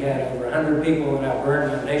Street. We had over 100 people, and I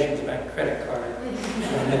burned my Nations Bank credit card in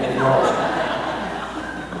Laura Street.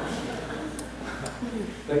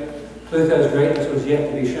 But Clutho's greatness was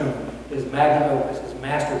yet to be shown. His magnum opus, his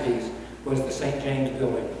masterpiece, was the St. James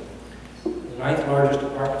Building, the 9th largest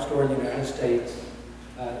department store in the United States.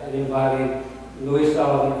 It embodied Louis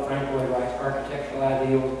Sullivan and Frank Lloyd Wright's architectural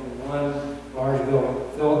ideals in one large building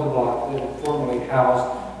filled the block that had formerly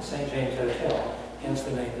housed the St. James Hotel, hence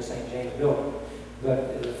the name, the St. James Building.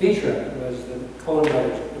 But the feature of it was the Cohen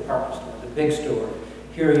Brothers department store, the big store.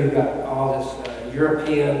 Here you've got all this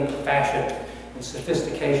European fashion and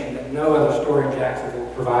sophistication that no other store in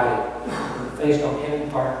Jacksonville provided. Based on Henry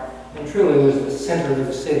Park, and truly was the center of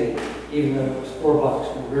the city, even though it was 4 blocks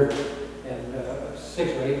from the river and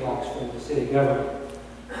 6 or 8 blocks from the city government.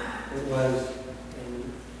 It was,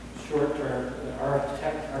 in short term, an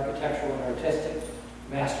architectural and artistic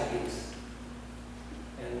masterpiece.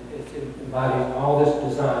 And it embodied all this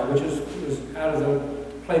design, which was out of the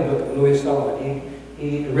playbook of Louis Sullivan.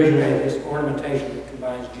 He originated this ornamentation that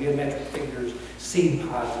combines geometric figures, seed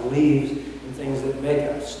pods, leaves, and things that make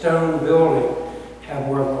a stone building have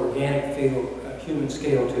more of an organic feel, a human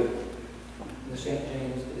scale to it. The St.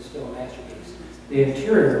 James is still a masterpiece. The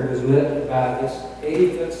interior was lit by this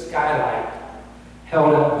 80-foot skylight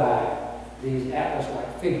held up by these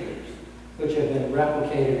atlas-like figures, which have been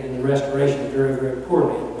replicated in the restoration very, very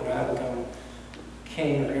poorly. When I become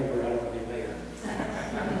king or emperor, I don't want to be mayor.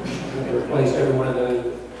 I'm going to replace every one of those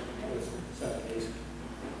with something decent.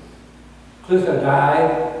 Clutho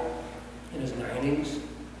died in his 90s.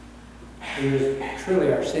 He was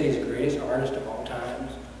truly our city's greatest artist of all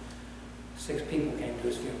times. 6 people came to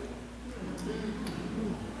his funeral.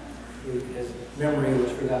 His memory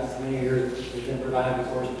was forgotten for many years. It's been revived, of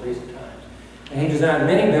course, in recent times. And he designed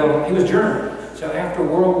many buildings. He was German. So after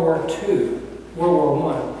World War II, World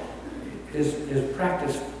War I, his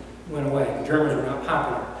practice went away. The Germans were not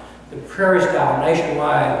popular. The prairie style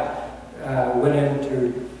nationwide went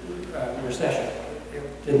into recession.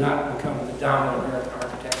 It did not become the dominant American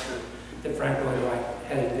architecture that Frank Lloyd Wright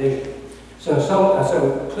had envisioned. So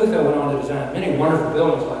Clutho went on to design many wonderful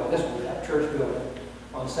buildings like this one, that church building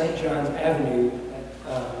on St. John's Avenue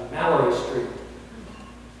at Mallory Street.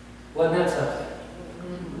 Wasn't that something?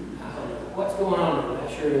 I don't know what's going on there.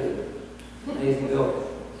 That sure is an amazing building.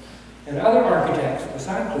 And other architects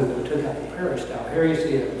besides Clutho took out the prairie style. Here you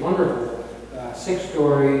see a wonderful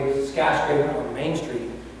 6-story skyscraper on Main Street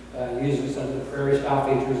using some of the prairie style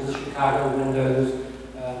features. The Chicago windows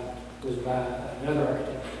was by another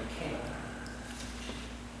architect from Kent.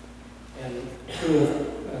 And two of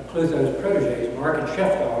Clutho's proteges, Mark and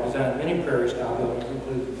Shefdall, designed many prairie style buildings,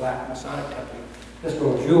 including the Black Masonic Temple. This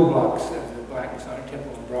little jewel blocks of the Black Masonic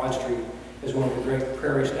Temple on Broad Street is one of the great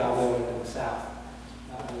prairie style buildings in the South.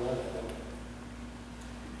 I love that building.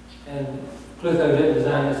 And Clutho didn't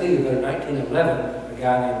design this either, but in 1911, a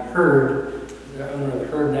guy named Hurd, the owner of the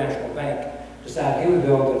Hurd National Bank, decided he would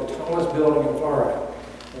build the tallest building in Florida.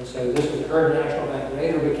 And so this was the Hurd National Bank.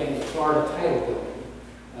 Later became the Florida Title Building.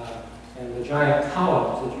 And the giant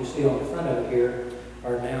columns that you see on the front of it here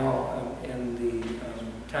are now in the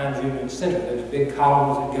Times Union Center. Those big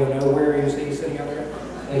columns that go nowhere you see sitting out there,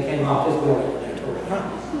 they came off this building when they tore it down.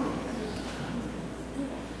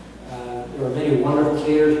 There are many wonderful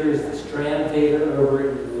theaters. Here's the Strand Theater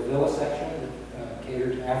over in the Villa section that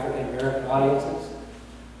catered to African American audiences.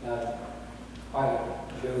 Quite a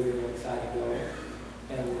jovial, exciting building.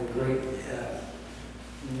 And the great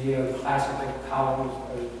neoclassical columns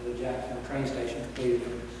of the Jacksonville train station completed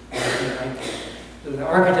in 1919. So the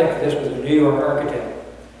architect for this was a New York architect.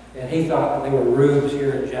 And he thought that they were roofs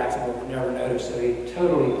here in Jacksonville would never notice, so he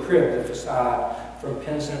totally cribbed the facade from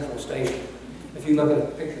Penn Central Station. If you look at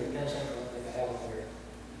a picture of Penn Central, I don't think I have it here,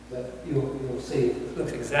 but you'll see it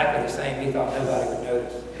looks exactly the same. He thought nobody would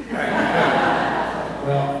notice.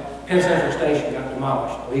 Well, Penn Central Station got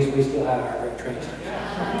demolished. At least we still have our great train station.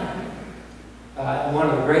 One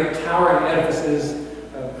of the great towering edifices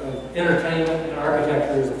of entertainment and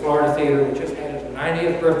architecture is the Florida Theater, which just had its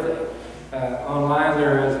 90th birthday. Online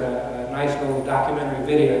there is a nice little documentary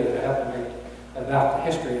video that I helped make about the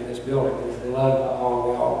history of this building. It's beloved by all.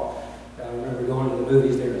 We all remember going to the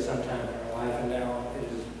movies there at some time in our life, and now it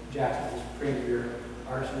is Jacksonville's premier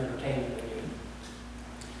arts and entertainment venue.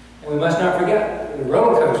 And we must not forget the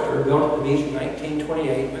roller coaster built at the beach in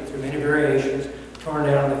 1928, went through many variations, torn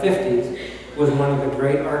down in the 50s, was one of the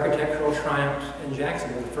great architectural triumphs in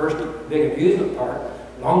Jacksonville. The first big amusement park,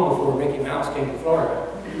 long before Mickey Mouse came to Florida.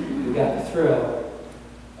 We got the thrill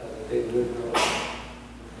of the big wooden roller.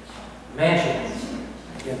 Mansions.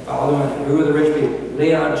 Again, follow them. Who were the rich people?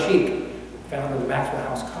 Leon Cheek, founder of the Maxwell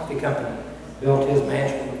House Coffee Company, built his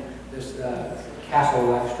mansion, this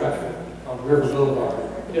castle-like structure on River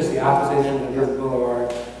Boulevard, just the opposite end of River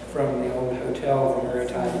Boulevard from the old hotel from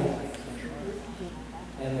Maritime.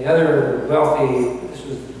 And the other wealthy, this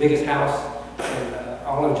was the biggest house in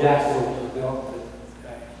all of Jacksonville, was built,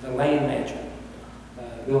 the Lane Mansion,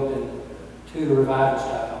 built in to the revival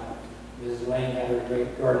style. Mrs. Lane had her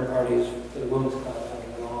great garden parties for the women's club out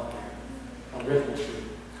on the lawn on Richmond Street.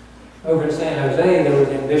 Over in San Jose, there was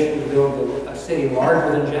the ambition to build a city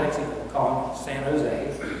larger than Jacksonville, called San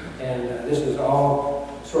Jose. And this was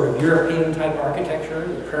all sort of European type architecture.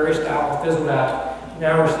 The prairie style fizzled out.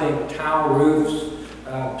 Now we're seeing tile roofs,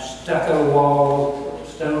 stucco walls,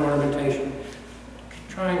 stone ornamentation,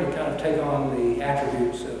 trying to kind of take on the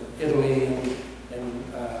attributes of Italy and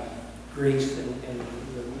Greece and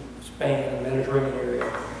Spain and the Mediterranean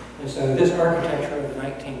area. And so this architecture of the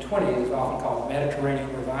 1920s is often called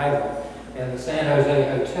Mediterranean Revival. And the San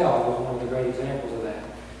Jose Hotel was one of the great examples of that.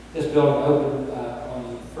 This building opened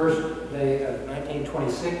on the first day of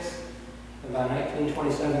 1926. And by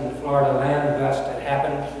 1927, the Florida land bust had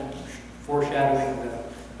happened, foreshadowing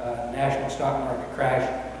the national stock market crash,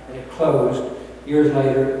 and it closed. Years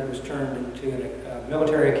later, it was turned into a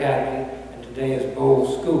military academy, and today is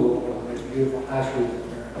Bowles School, one of the most beautiful high schools in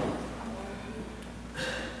America.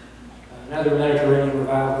 Another Mediterranean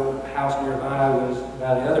Revival house nearby was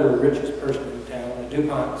by the other richest person in town, the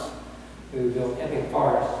DuPonts, who built Epping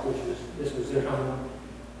Forest, this was their home.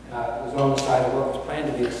 It was on the site of what was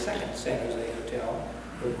planned to be a second San Jose hotel,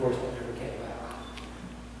 but of course it never came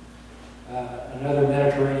about. Another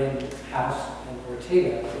Mediterranean house in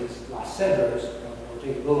Ortega is Las Cedros on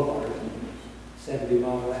Ortega Boulevard, said to be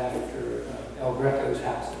modeled after El Greco's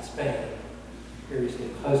house in Spain. Here you see a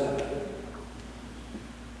close-up of it.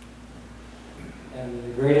 And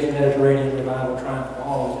the greatest Mediterranean revival triumph of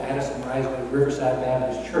all is Addison Meisner's Riverside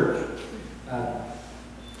Baptist Church.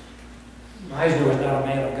 Meisner was not a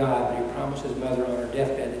man of God, but he promised his mother on her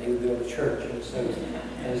deathbed that he would build a church. And so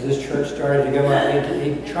as this church started to go out,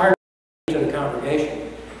 he charged to the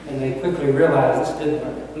congregation, and they quickly realized this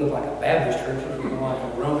didn't look like a Baptist church, it was more like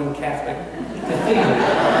a Roman Catholic cathedral.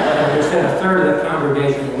 And they said a third of the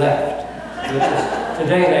congregation left.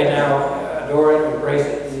 Today they now adore it, embrace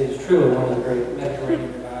it. It is truly one of the great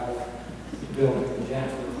Mediterranean revival buildings in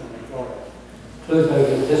Jacksonville, Florida. Clutho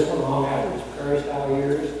did this one long after his prairie style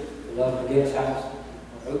years. He loved the Gibbs house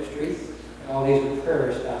on Oak Street. And all these were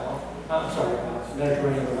prairie style.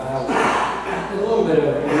 Mediterranean revival. A little bit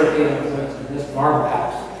of European influence in this marble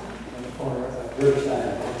house on the corner of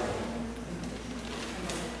Riverside.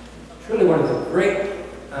 It's really one of the great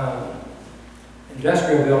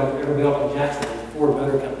industrial buildings ever built in Jacksonville, the Ford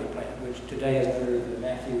Motor Company plant, which today is under the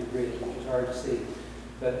Matthews Bridge, which is hard to see.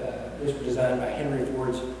 But this was designed by Henry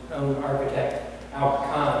Ford's own architect, Albert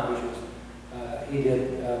Kahn, which was, he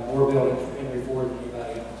did more buildings for Henry Ford than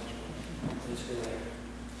anybody else. It's still there.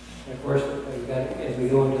 And of course, as we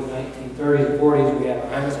go into the 1930s and 40s, we have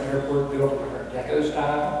Imus Airport built in Art Deco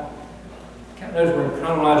style. Kind of notice we're in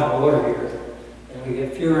chronological order here, and we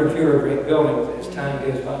get fewer and fewer great buildings as time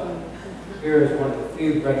goes by. Here is one of the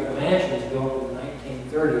few great mansions built in the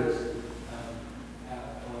 1930s out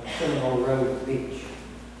on Seminole Road Beach.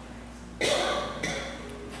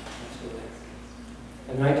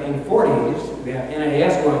 In the 1940s, we have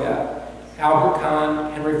NAS going up. Albert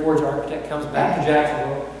Kahn, Henry Ford's architect, comes back to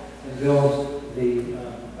Jacksonville and builds the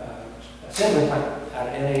assembly plant out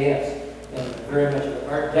of NAS in very much an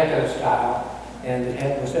Art Deco style, and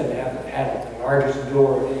it was said to have had the largest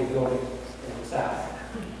door of any building in the South.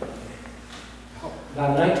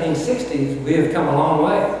 By the 1960s, we have come a long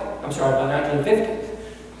way. I'm sorry, by the 1950s.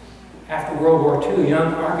 After World War II,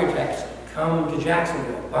 young architects come to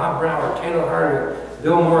Jacksonville. Bob Brower, Taylor Harder,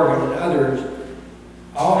 Bill Morgan, and others,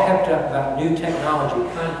 all hepped up about new technology,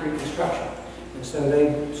 concrete construction. And so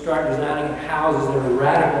they start designing houses that are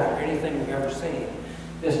radical for anything we've ever seen.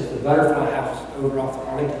 This is the Butterfly House over off the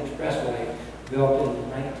Arlington Expressway, built in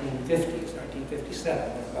the 1950s,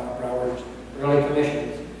 1957, with Bob Brower's early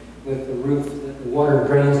commissions, with the roof that the water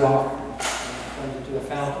drains off and comes into a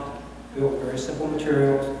fountain. Built very simple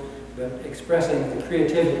materials, but expressing the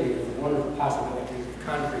creativity and the wonderful possibilities of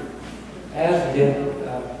concrete. As did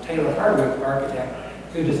Taylor Hardwick, architect,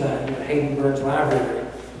 who designed the Hayden Burns Library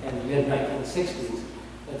in the mid-1960s.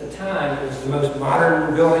 At the time, it was the most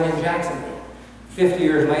modern building in Jacksonville. 50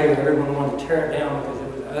 years later, everyone wanted to tear it down because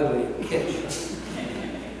it was ugly and kitsch.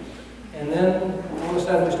 And then, all of a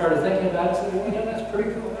sudden, we started thinking about it and said, well, you know, that's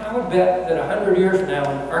pretty cool. I would bet that 100 years from now,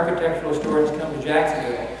 when architectural historians come to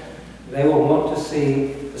Jacksonville, they will want to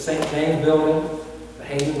see the St. James Building, the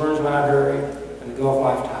Hayden Burns Library, and the Gulf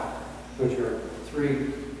Life Tower, which are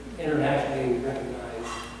three internationally recognized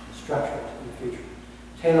structures in the future.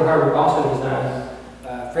 Taylor Hardwick also designed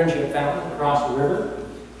Friendship Fountain across the river,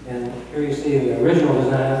 and here you see the original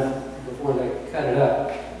design before they cut it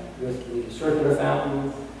up, with the circular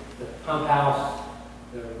fountain, the pump house,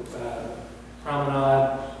 the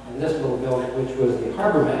promenade, and this little building, which was the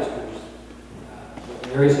harbor master's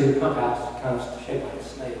there you see the pump house, kind of shaped like a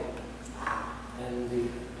snail. And the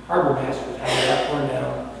harbor master had that torn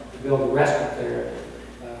down to build the restaurant there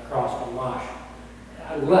across from Mosh.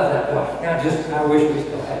 I love that building. I wish we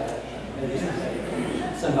still had that. Maybe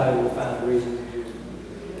somebody will find a reason to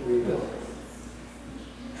rebuild it.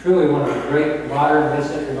 Truly one of the great modern,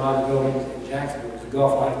 mid-century modern buildings in Jacksonville is the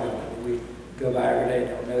Gulf Life Building. We go by every day and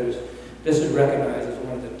don't notice. This is recognized as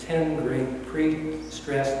one of the 10 great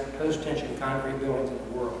pre-stressed, post-tension concrete buildings in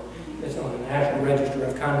the world. It's on the National Register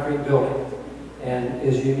of Concrete Buildings and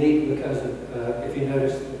is unique because of, if you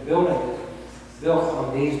notice, the building is built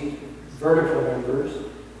on these vertical members,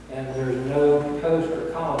 and there's no post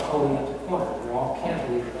or column holding up the corner. They're all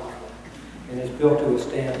cantilevered off. And it's built to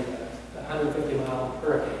withstand a 150-mile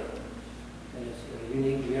hurricane. And it's a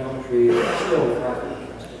unique geometry that's still remarkable.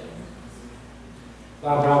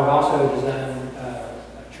 Bob Broward also designed a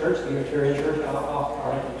church, the Unitarian Church, off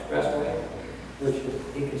Arlington Expressway, which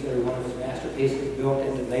he considered one of his masterpieces, built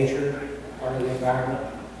into nature, part of the environment.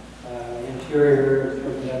 The interior is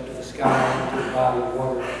opened up to the sky, to the body of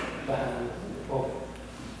water behind the pulpit.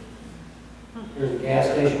 There's a gas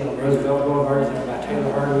station on Roosevelt Boulevard, owned by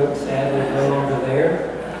Taylor Hardwick, sadly no longer there.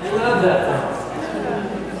 I love that thing.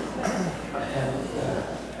 And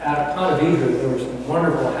out of Ponte Vedra, there was some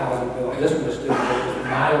wonderful housing built. This one was still built. It was a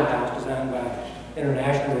Milan house designed by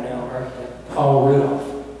international renowned architect Paul Rudolph.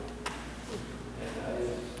 And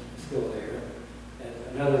it's still there. And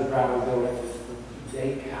another Broward building was the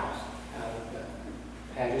Dake House out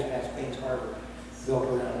of just past Queens Harbor, built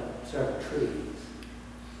around several trees.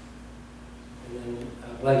 And then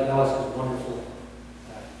Blake Ellis's wonderful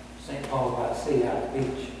St. Paul's by the Sea out at the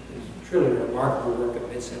beach is truly a remarkable work of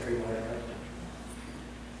mid-century modern architecture.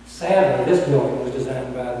 Sadly, this building was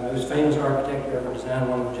designed by the most famous architect who ever designed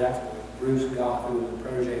one in Jacksonville, Bruce Goff, who was a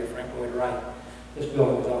protege of Frank Lloyd Wright. This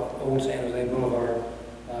building was off Old San Jose Boulevard.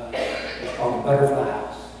 It's called the Butterfly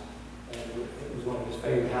House. And it was one of his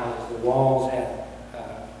favorite houses. The walls had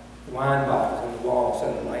wine bottles on the wall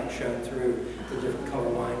so the light shone through the different color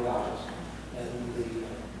wine bottles. And the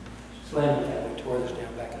Slammy family tore this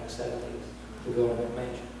down back in the 70s to build a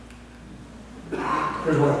mansion.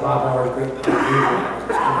 Here's one of Bob Broward's great Ponte Vedra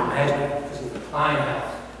houses. Can you imagine it? This is the Klein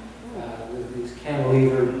House with these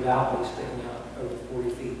cantilevered balconies sticking out over 40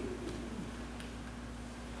 feet.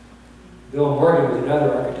 Bill Morgan was another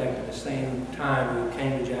architect at the same time who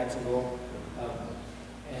came to Jacksonville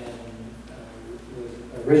and was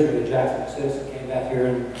originally a Jacksonville citizen, came back here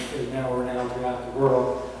and is now renowned throughout the world.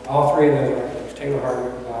 All three of those architects, Taylor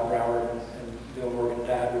Hardwick, Bob Broward, and Bill Morgan,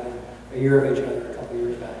 died within a year of each other a couple of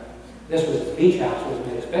years back. This was the beach house, was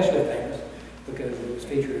made especially famous because it was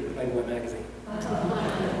featured in Playboy magazine.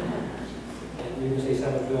 And you can see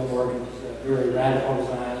some of Bill Morgan's very radical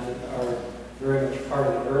designs that are very much part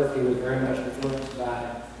of the earth. He was very much influenced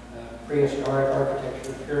by prehistoric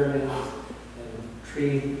architecture, pyramids, and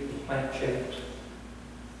tree and plant shapes.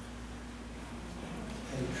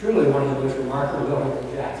 And truly one of the most remarkable buildings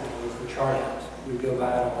in Jacksonville is the Chart House. We go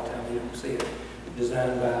by it all the time, you don't see it.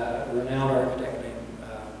 Designed by a renowned architect named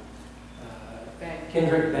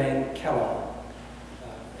Kendrick Bang Kellogg.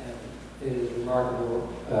 And it is a remarkable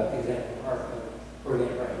example of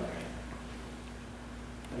organic architecture.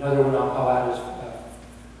 Another one I'll call out is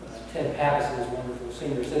Ted Pappas' wonderful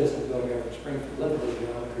senior citizen building over in Springfield. Look at the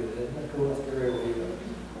geometry. Isn't that cool? That's the real view.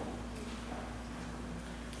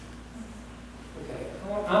 Okay,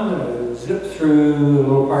 I'm going to zip through a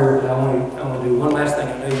little part of it. I want to do one last thing. I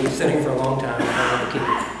know you've been sitting for a long time. I want to keep it.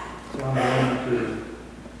 So I'm going to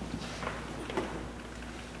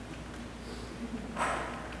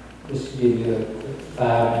just give you a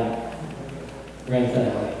 5-minute grand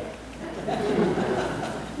finale.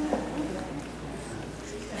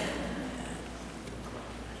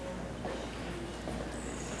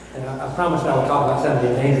 And I promised I would talk about some of the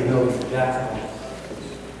endangered buildings in Jacksonville.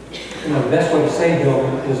 You know, the best way to save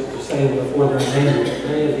buildings is to save them before they're endangered.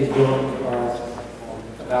 Many of these buildings are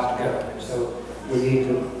about to go. So we need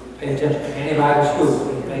to pay attention to Antibiotic School. It's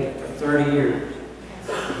been vacant for 30 years.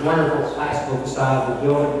 Wonderful classical facade. The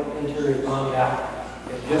building interior is bombed out.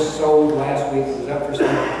 It just sold last week. It was up for sale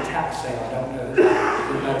at a tax sale. I don't know.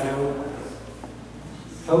 Anybody know?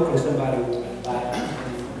 Hopefully somebody will buy it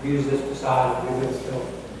and use this facade to rebuild this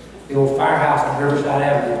building. The old firehouse on Riverside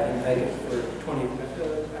Avenue has been vacant for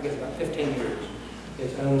 15 years.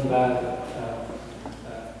 It's owned by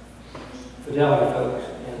Fidelity folks,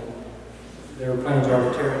 and their plans are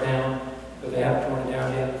to tear it down, but they haven't torn it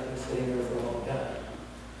down yet. It's been sitting there for a long time.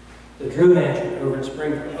 The Drew Mansion over in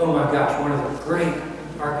Springfield, oh my gosh, one of the great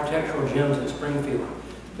architectural gems in Springfield.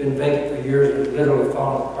 Been vacant for years and literally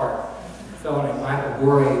fallen apart. A fellow named Michael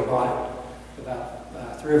Gorey bought it about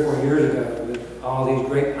 3 or 4 years ago with all these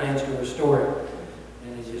great plans to restore it,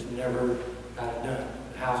 and he just never got it done.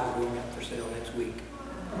 The house is going up for sale next week.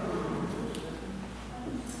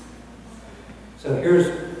 So here's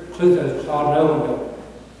Clutho's Claude Nolan building.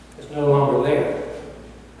 It's no longer there.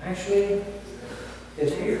 Actually,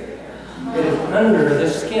 it's here. It is under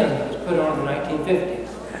this skin that was put on in the 1950s.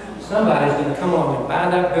 Somebody's going to come along and buy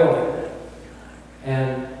that building,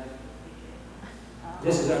 and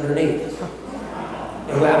this is underneath.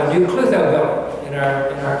 And we'll have a new Clutho building in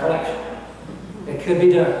our collection. It could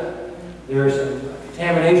be done. There are some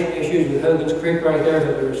contamination issues with Hogan's Creek right there,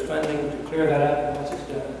 but there's funding to clear that up, and once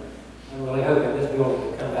it's done, I'm really hoping this building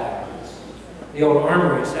will come back. The old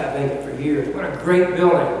armory sat vacant for years. What a great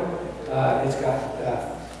building. It's got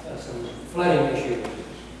some flooding issues,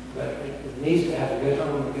 but it needs to have a good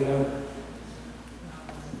home and a good owner.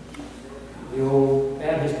 The old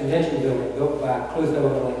Baptist Convention building built by Clutho in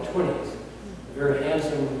the late 20s. A very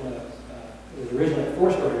handsome, it was originally a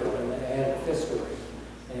 4-story building, they added a 5th story.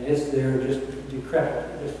 And it's there just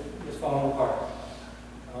decrepit, just falling apart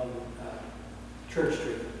on Church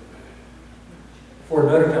Street. Ford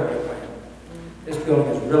Motor Company plant. This building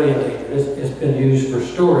is really in danger. It's been used for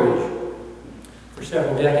storage for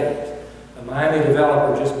several decades. A Miami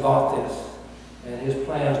developer just bought this, and his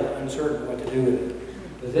plans are uncertain what to do with it.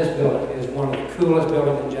 But this building is one of the coolest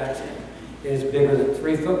buildings in Jacksonville. It is bigger than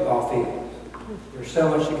 3 football fields. There's so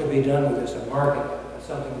much that could be done with this, a market,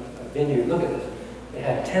 a venue. Look at this. It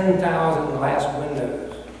had 10,000 glass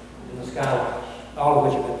windows in the skyline, all of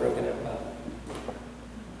which have been broken out.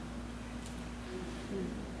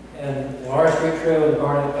 And the Laura Street Trail and the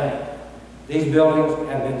Barnett Bank. These buildings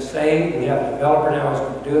have been saved. We have a developer now who's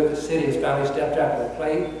going to do it. The city has finally stepped up to the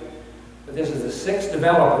plate. But this is the 6th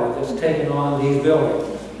developer that's taken on these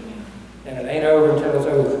buildings. And it ain't over until it's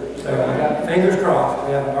over. So I got fingers crossed.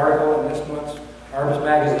 We have an article in this month's Arbus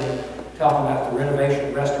magazine talking about the renovation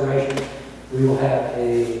and restoration. We will have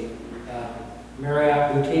a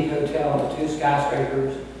Marriott boutique hotel and 2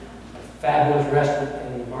 skyscrapers, a fabulous restaurant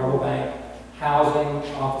in the Marble Bank,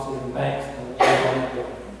 housing, offices, and banks in the Barnett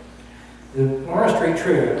building. The Laura Street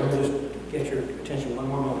Trail, let me just get your attention one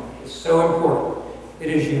more moment. It's so important. It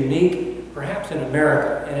is unique, perhaps in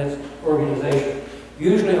America, in its organization.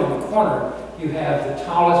 Usually on the corner, you have the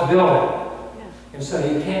tallest building, and so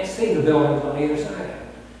you can't see the buildings on either side.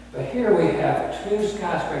 But here we have 2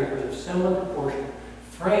 skyscrapers of similar proportion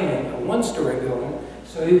framing a 1-story building,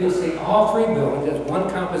 so you can see all 3 buildings as one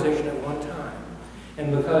composition at one time.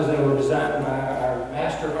 And because they were designed by our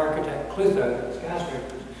master architect, Clutho, the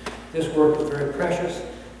skyscrapers, this work was very precious.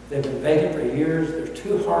 They've been vacant for years. They're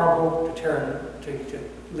too horrible to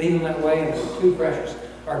leave them that way, and they're too precious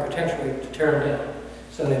architecturally to tear them down.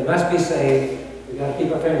 So they must be saved. We've got to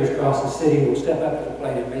keep our fingers crossed. The city will step up to the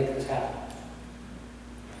plate and make this happen.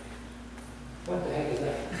 What the heck is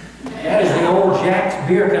that? That is the old Jack's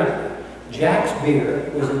Beer Company. Jack's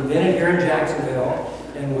Beer was invented here in Jacksonville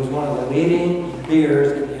and was one of the leading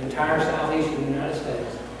beers in the entire southeast of the United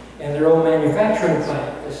States. And their old manufacturing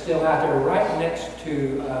plant is still out there right next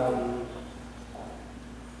to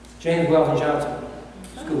James Weldon Johnson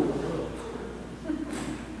School.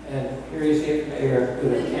 And here you see it from there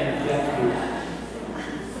with a can of Jack's Beer.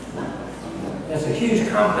 That's a huge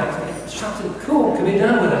complex. Something cool could be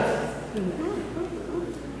done with that.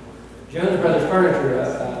 Jones Brothers Furniture,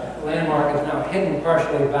 a landmark is now hidden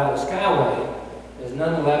partially by the Skyway, is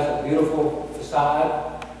nonetheless a beautiful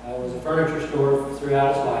facade. It was a furniture store throughout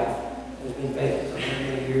its life. It's been vacant for many,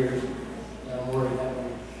 many years. And I'm worried that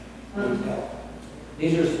one needs help.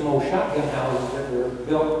 These are some old shotgun houses that were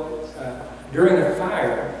built during the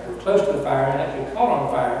fire, or close to the fire, and actually caught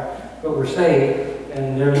on fire, but were saved,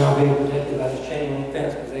 and they're now being protected by this chain link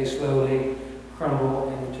fence as they slowly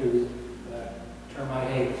crumble into termite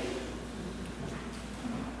haven.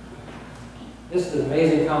 This is an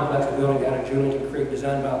amazing complex of building out of Julington Creek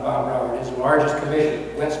designed by Bob Robert. His largest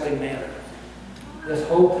commission, Wesley Manor. This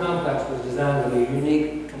whole complex was designed with a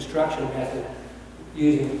unique construction method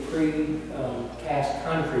using pre-cast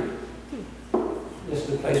concrete. This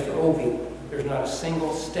is a place for old people. There's not a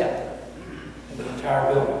single step in the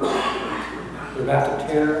entire building. We're about to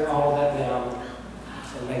tear all of that down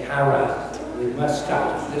and make high-rises. We must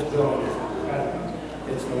stop. This building is incredible.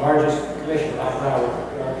 It's the largest commission by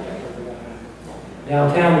Robert, the architect.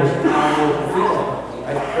 Downtown there's a powerful cathedral,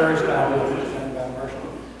 right? Prairie-style building designed by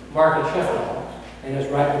Mark and Sheffield, and it's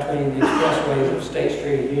right between the expressways of State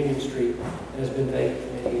Street and Union Street, and has been vacant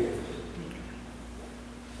for many years.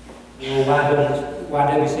 The old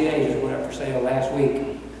YWCA just went up for sale last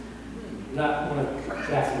week. Not one of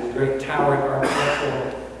Jackson's great towering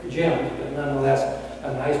architectural gems, but nonetheless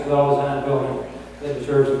a nice, well-designed building that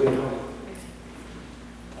deserves a good home.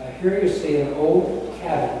 Here you see an old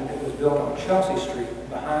cabin that was built on Chelsea Street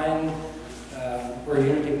behind where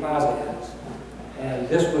Unity Plaza is. And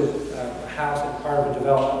this was a house and part of a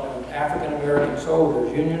development of African-American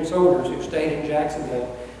soldiers, Union soldiers who stayed in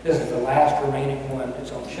Jacksonville. This is the last remaining one.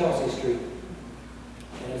 It's on Chelsea Street.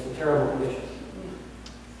 And it's in terrible condition.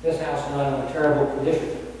 This house is not in a terrible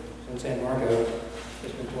condition since San Marco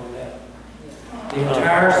has been torn down. The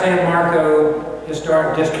entire San Marco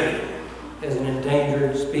Historic District is an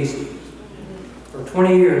endangered species. For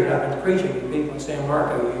 20 years I've been preaching to people in San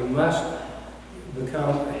Marco, you must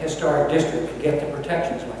become a historic district to get the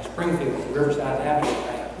protections like Springfield, Riverside Avenue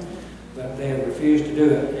have. But they have refused to do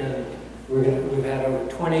it, and we've had over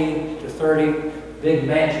 20 to 30 big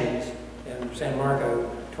mansions in San Marco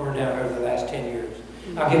torn down over the last 10 years.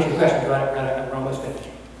 I'll get your questions right. We're almost finished.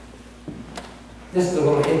 This is a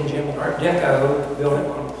little hidden gem, an Art Deco building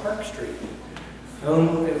on Park Street.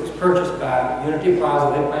 It was purchased by Unity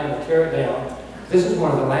Plaza. They plan to tear it down. This is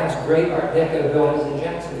one of the last great Art Deco buildings in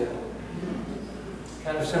Jacksonville.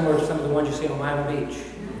 Kind of similar to some of the ones you see on Miami Beach.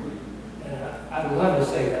 I'd love to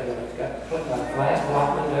say that building. It's got glass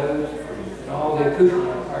block windows and all the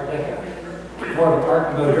accoutrements of Art Deco. More of an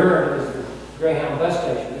Art Moderne is the Greyhound bus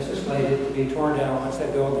station. This is slated to be torn down once they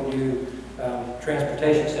build the new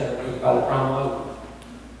transportation center by the Prime Muslim.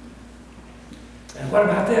 And what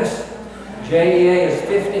about this? JEA is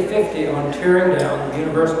 50-50 on tearing down the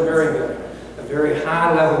Universal Berry Building, a very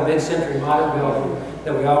high-level, mid-century modern building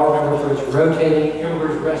that we all remember for its rotating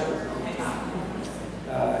Embers restaurant.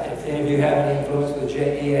 If any of you have any influence with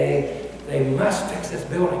JEA, they must fix this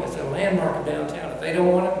building. It's a landmark of downtown. If they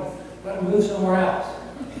don't want it, let them move somewhere else.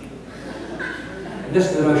 And this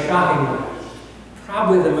is the most shocking one.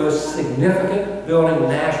 Probably the most significant building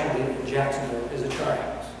nationally in Jacksonville is a chart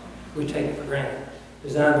house. We take it for granted.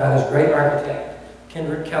 Designed by this great architect,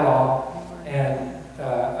 Kendrick Kellogg, and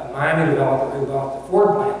a Miami developer who bought the Ford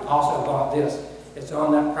plant also bought this. It's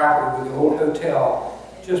on that property with the old hotel,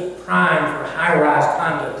 just primed for high-rise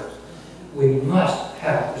condos. We must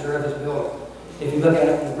have preserved this building. If you look at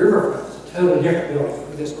it from the riverfront, it's a totally different building.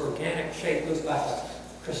 With this organic shape, looks like a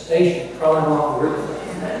crustacean crawling along the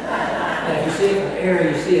riverfront. And if you see it from the air,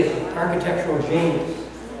 you see it's an architectural genius.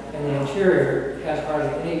 And the interior has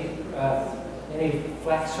hardly any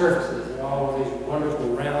flat surfaces, and all of these wonderful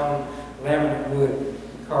round laminate wood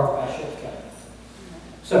carved by ship's captain.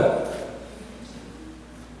 So,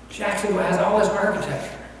 Jacksonville has all this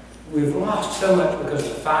architecture. We've lost so much because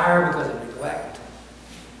of fire, because of neglect.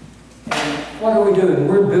 And what are we doing?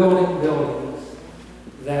 We're building buildings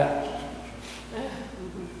that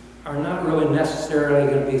are not really necessarily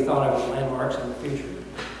going to be thought of as landmarks in the future.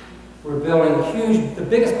 We're building huge, the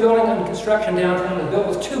biggest building under construction downtown is built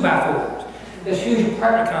with 2x4s. This huge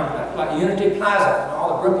apartment complex, like Unity Plaza and all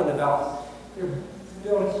the Brooklyn development, they're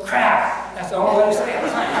building crap. That's the only way to say it.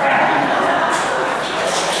 It's crap.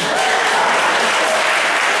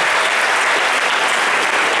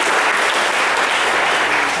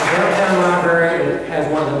 The downtown library has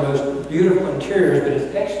one of the most beautiful interiors, but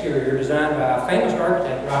its exterior, designed by a famous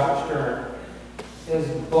architect, Robert Stern, is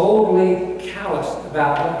boldly callous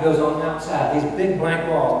about what goes on outside. These big blank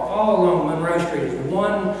walls all along Monroe Street is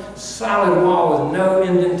one solid wall with no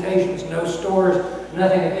indentations, no stores,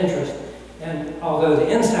 nothing of interest. And although the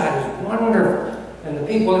inside is wonderful, and the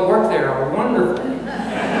people that work there are wonderful,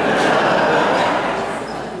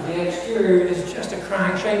 the exterior is just a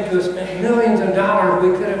crying shame to have spent millions of dollars.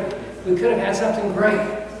 We could have had something great.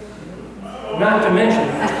 Not to mention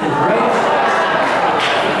the great.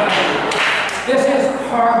 This is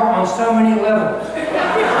horrible on so many levels.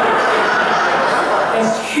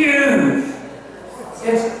 It's huge.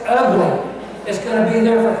 It's ugly. It's going to be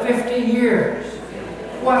there for 50 years.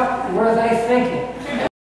 What were they thinking?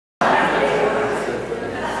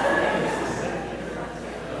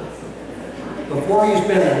 Before you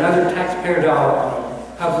spend another taxpayer dollar on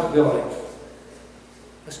a public building,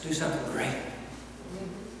 let's do something great.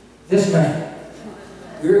 This man,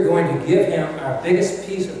 we're going to give him our biggest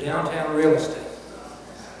piece of downtown real estate,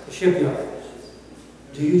 the shipyard.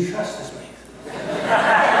 Do you trust this man?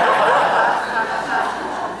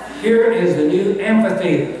 Here is the new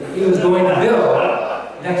amphitheater that he was going to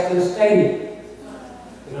build next to the stadium.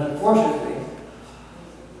 But unfortunately,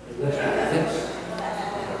 it looks like this.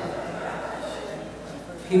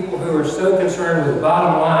 People who are so concerned with the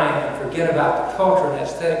bottom line and forget about the culture and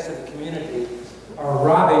aesthetics of the community are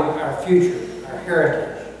robbing our future, our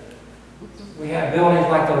heritage. We have buildings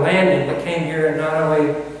like the Landing that came here and not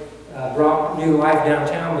only brought new life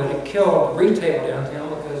downtown, but it killed retail downtown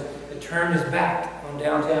because it turned its back on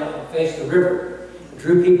downtown and faced the river. And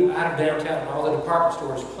drew people out of downtown, and all the department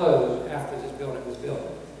stores closed after this building was built.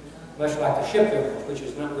 Much like the shipyard, which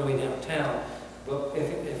is not really downtown, but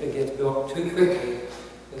if it gets built too quickly,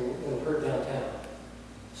 it'll hurt downtown.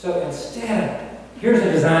 So instead, here's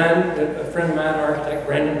a design that a friend of mine, architect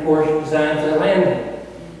Brandon Porsche, designed for the landing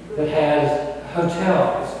that has a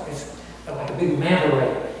hotel. It's like a big manta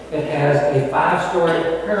ray. It has a 5-story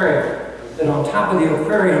aquarium that on top of the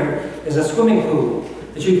aquarium is a swimming pool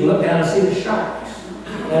that you can look down and see the sharks.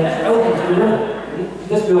 And it's open to the river.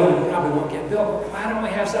 This building probably won't get built, but why don't we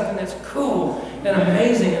have something that's cool and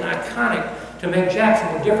amazing and iconic to make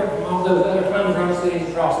Jacksonville different from all those other homegrown cities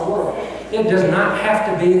across the world? It does not have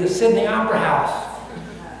to be the Sydney Opera House.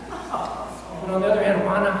 But on the other hand,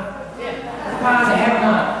 why not? Why the heck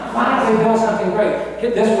not? Why don't we build something great?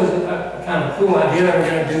 This was a kind of cool idea that we're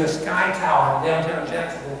going to do a sky tower in downtown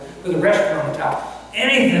Jacksonville with a restaurant on the top.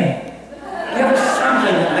 Anything. Give us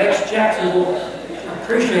something that makes Jacksonville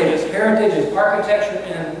appreciate its heritage, its architecture,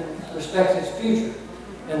 and respect its future.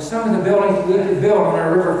 And some of the buildings we could build on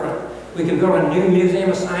our riverfront. We could build a new Museum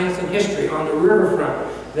of Science and History on the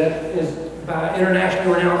riverfront that is by an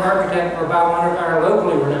internationally renowned architect or by one of our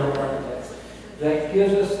locally renowned architects. That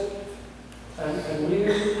gives us a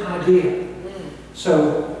new idea.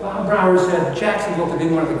 So Bob Brower said Jacksonville could be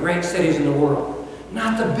one of the great cities in the world.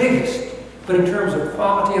 Not the biggest, but in terms of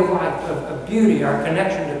quality of life, of beauty, our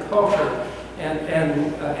connection to culture,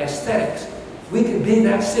 and aesthetics. We could be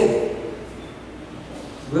that city.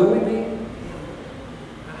 Will we be?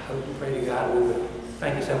 I hope and pray to God we will.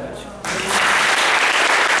 Thank you so much.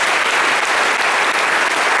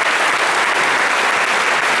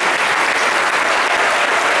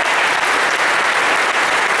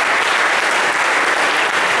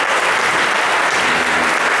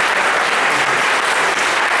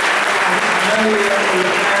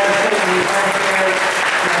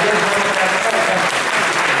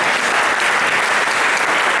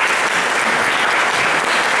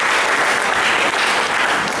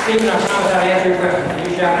 Stephen, I promise I'll answer your question. Can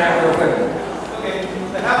you shout it out real quick? Okay,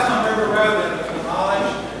 the house on River Road that was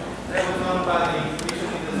demolished, that was owned by the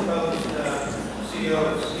recently disposed CEO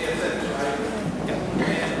of CSX, right? Yeah.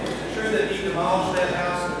 And is it true that he demolished that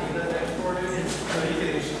house and he lived next door to it so he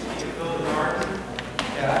could build a garden?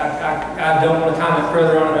 Yeah, I don't want to comment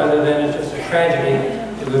further on it other than it's just a tragedy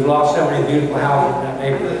that we've lost so many beautiful houses in that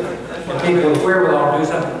neighborhood. And people with wherewithal do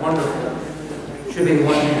something wonderful. Should be the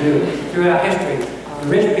ones who do it. Throughout history, the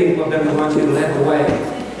rich people have been the ones who led the way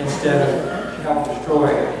instead of help destroy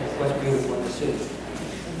what's beautiful in the city.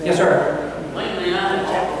 Yes, sir. Lately, I have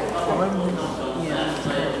a couple of hotels.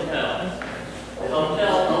 The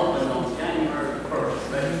hotel opened on January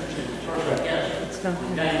 1st, registered first guest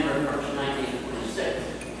on January 1st, 1926.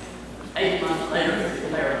 8 months later,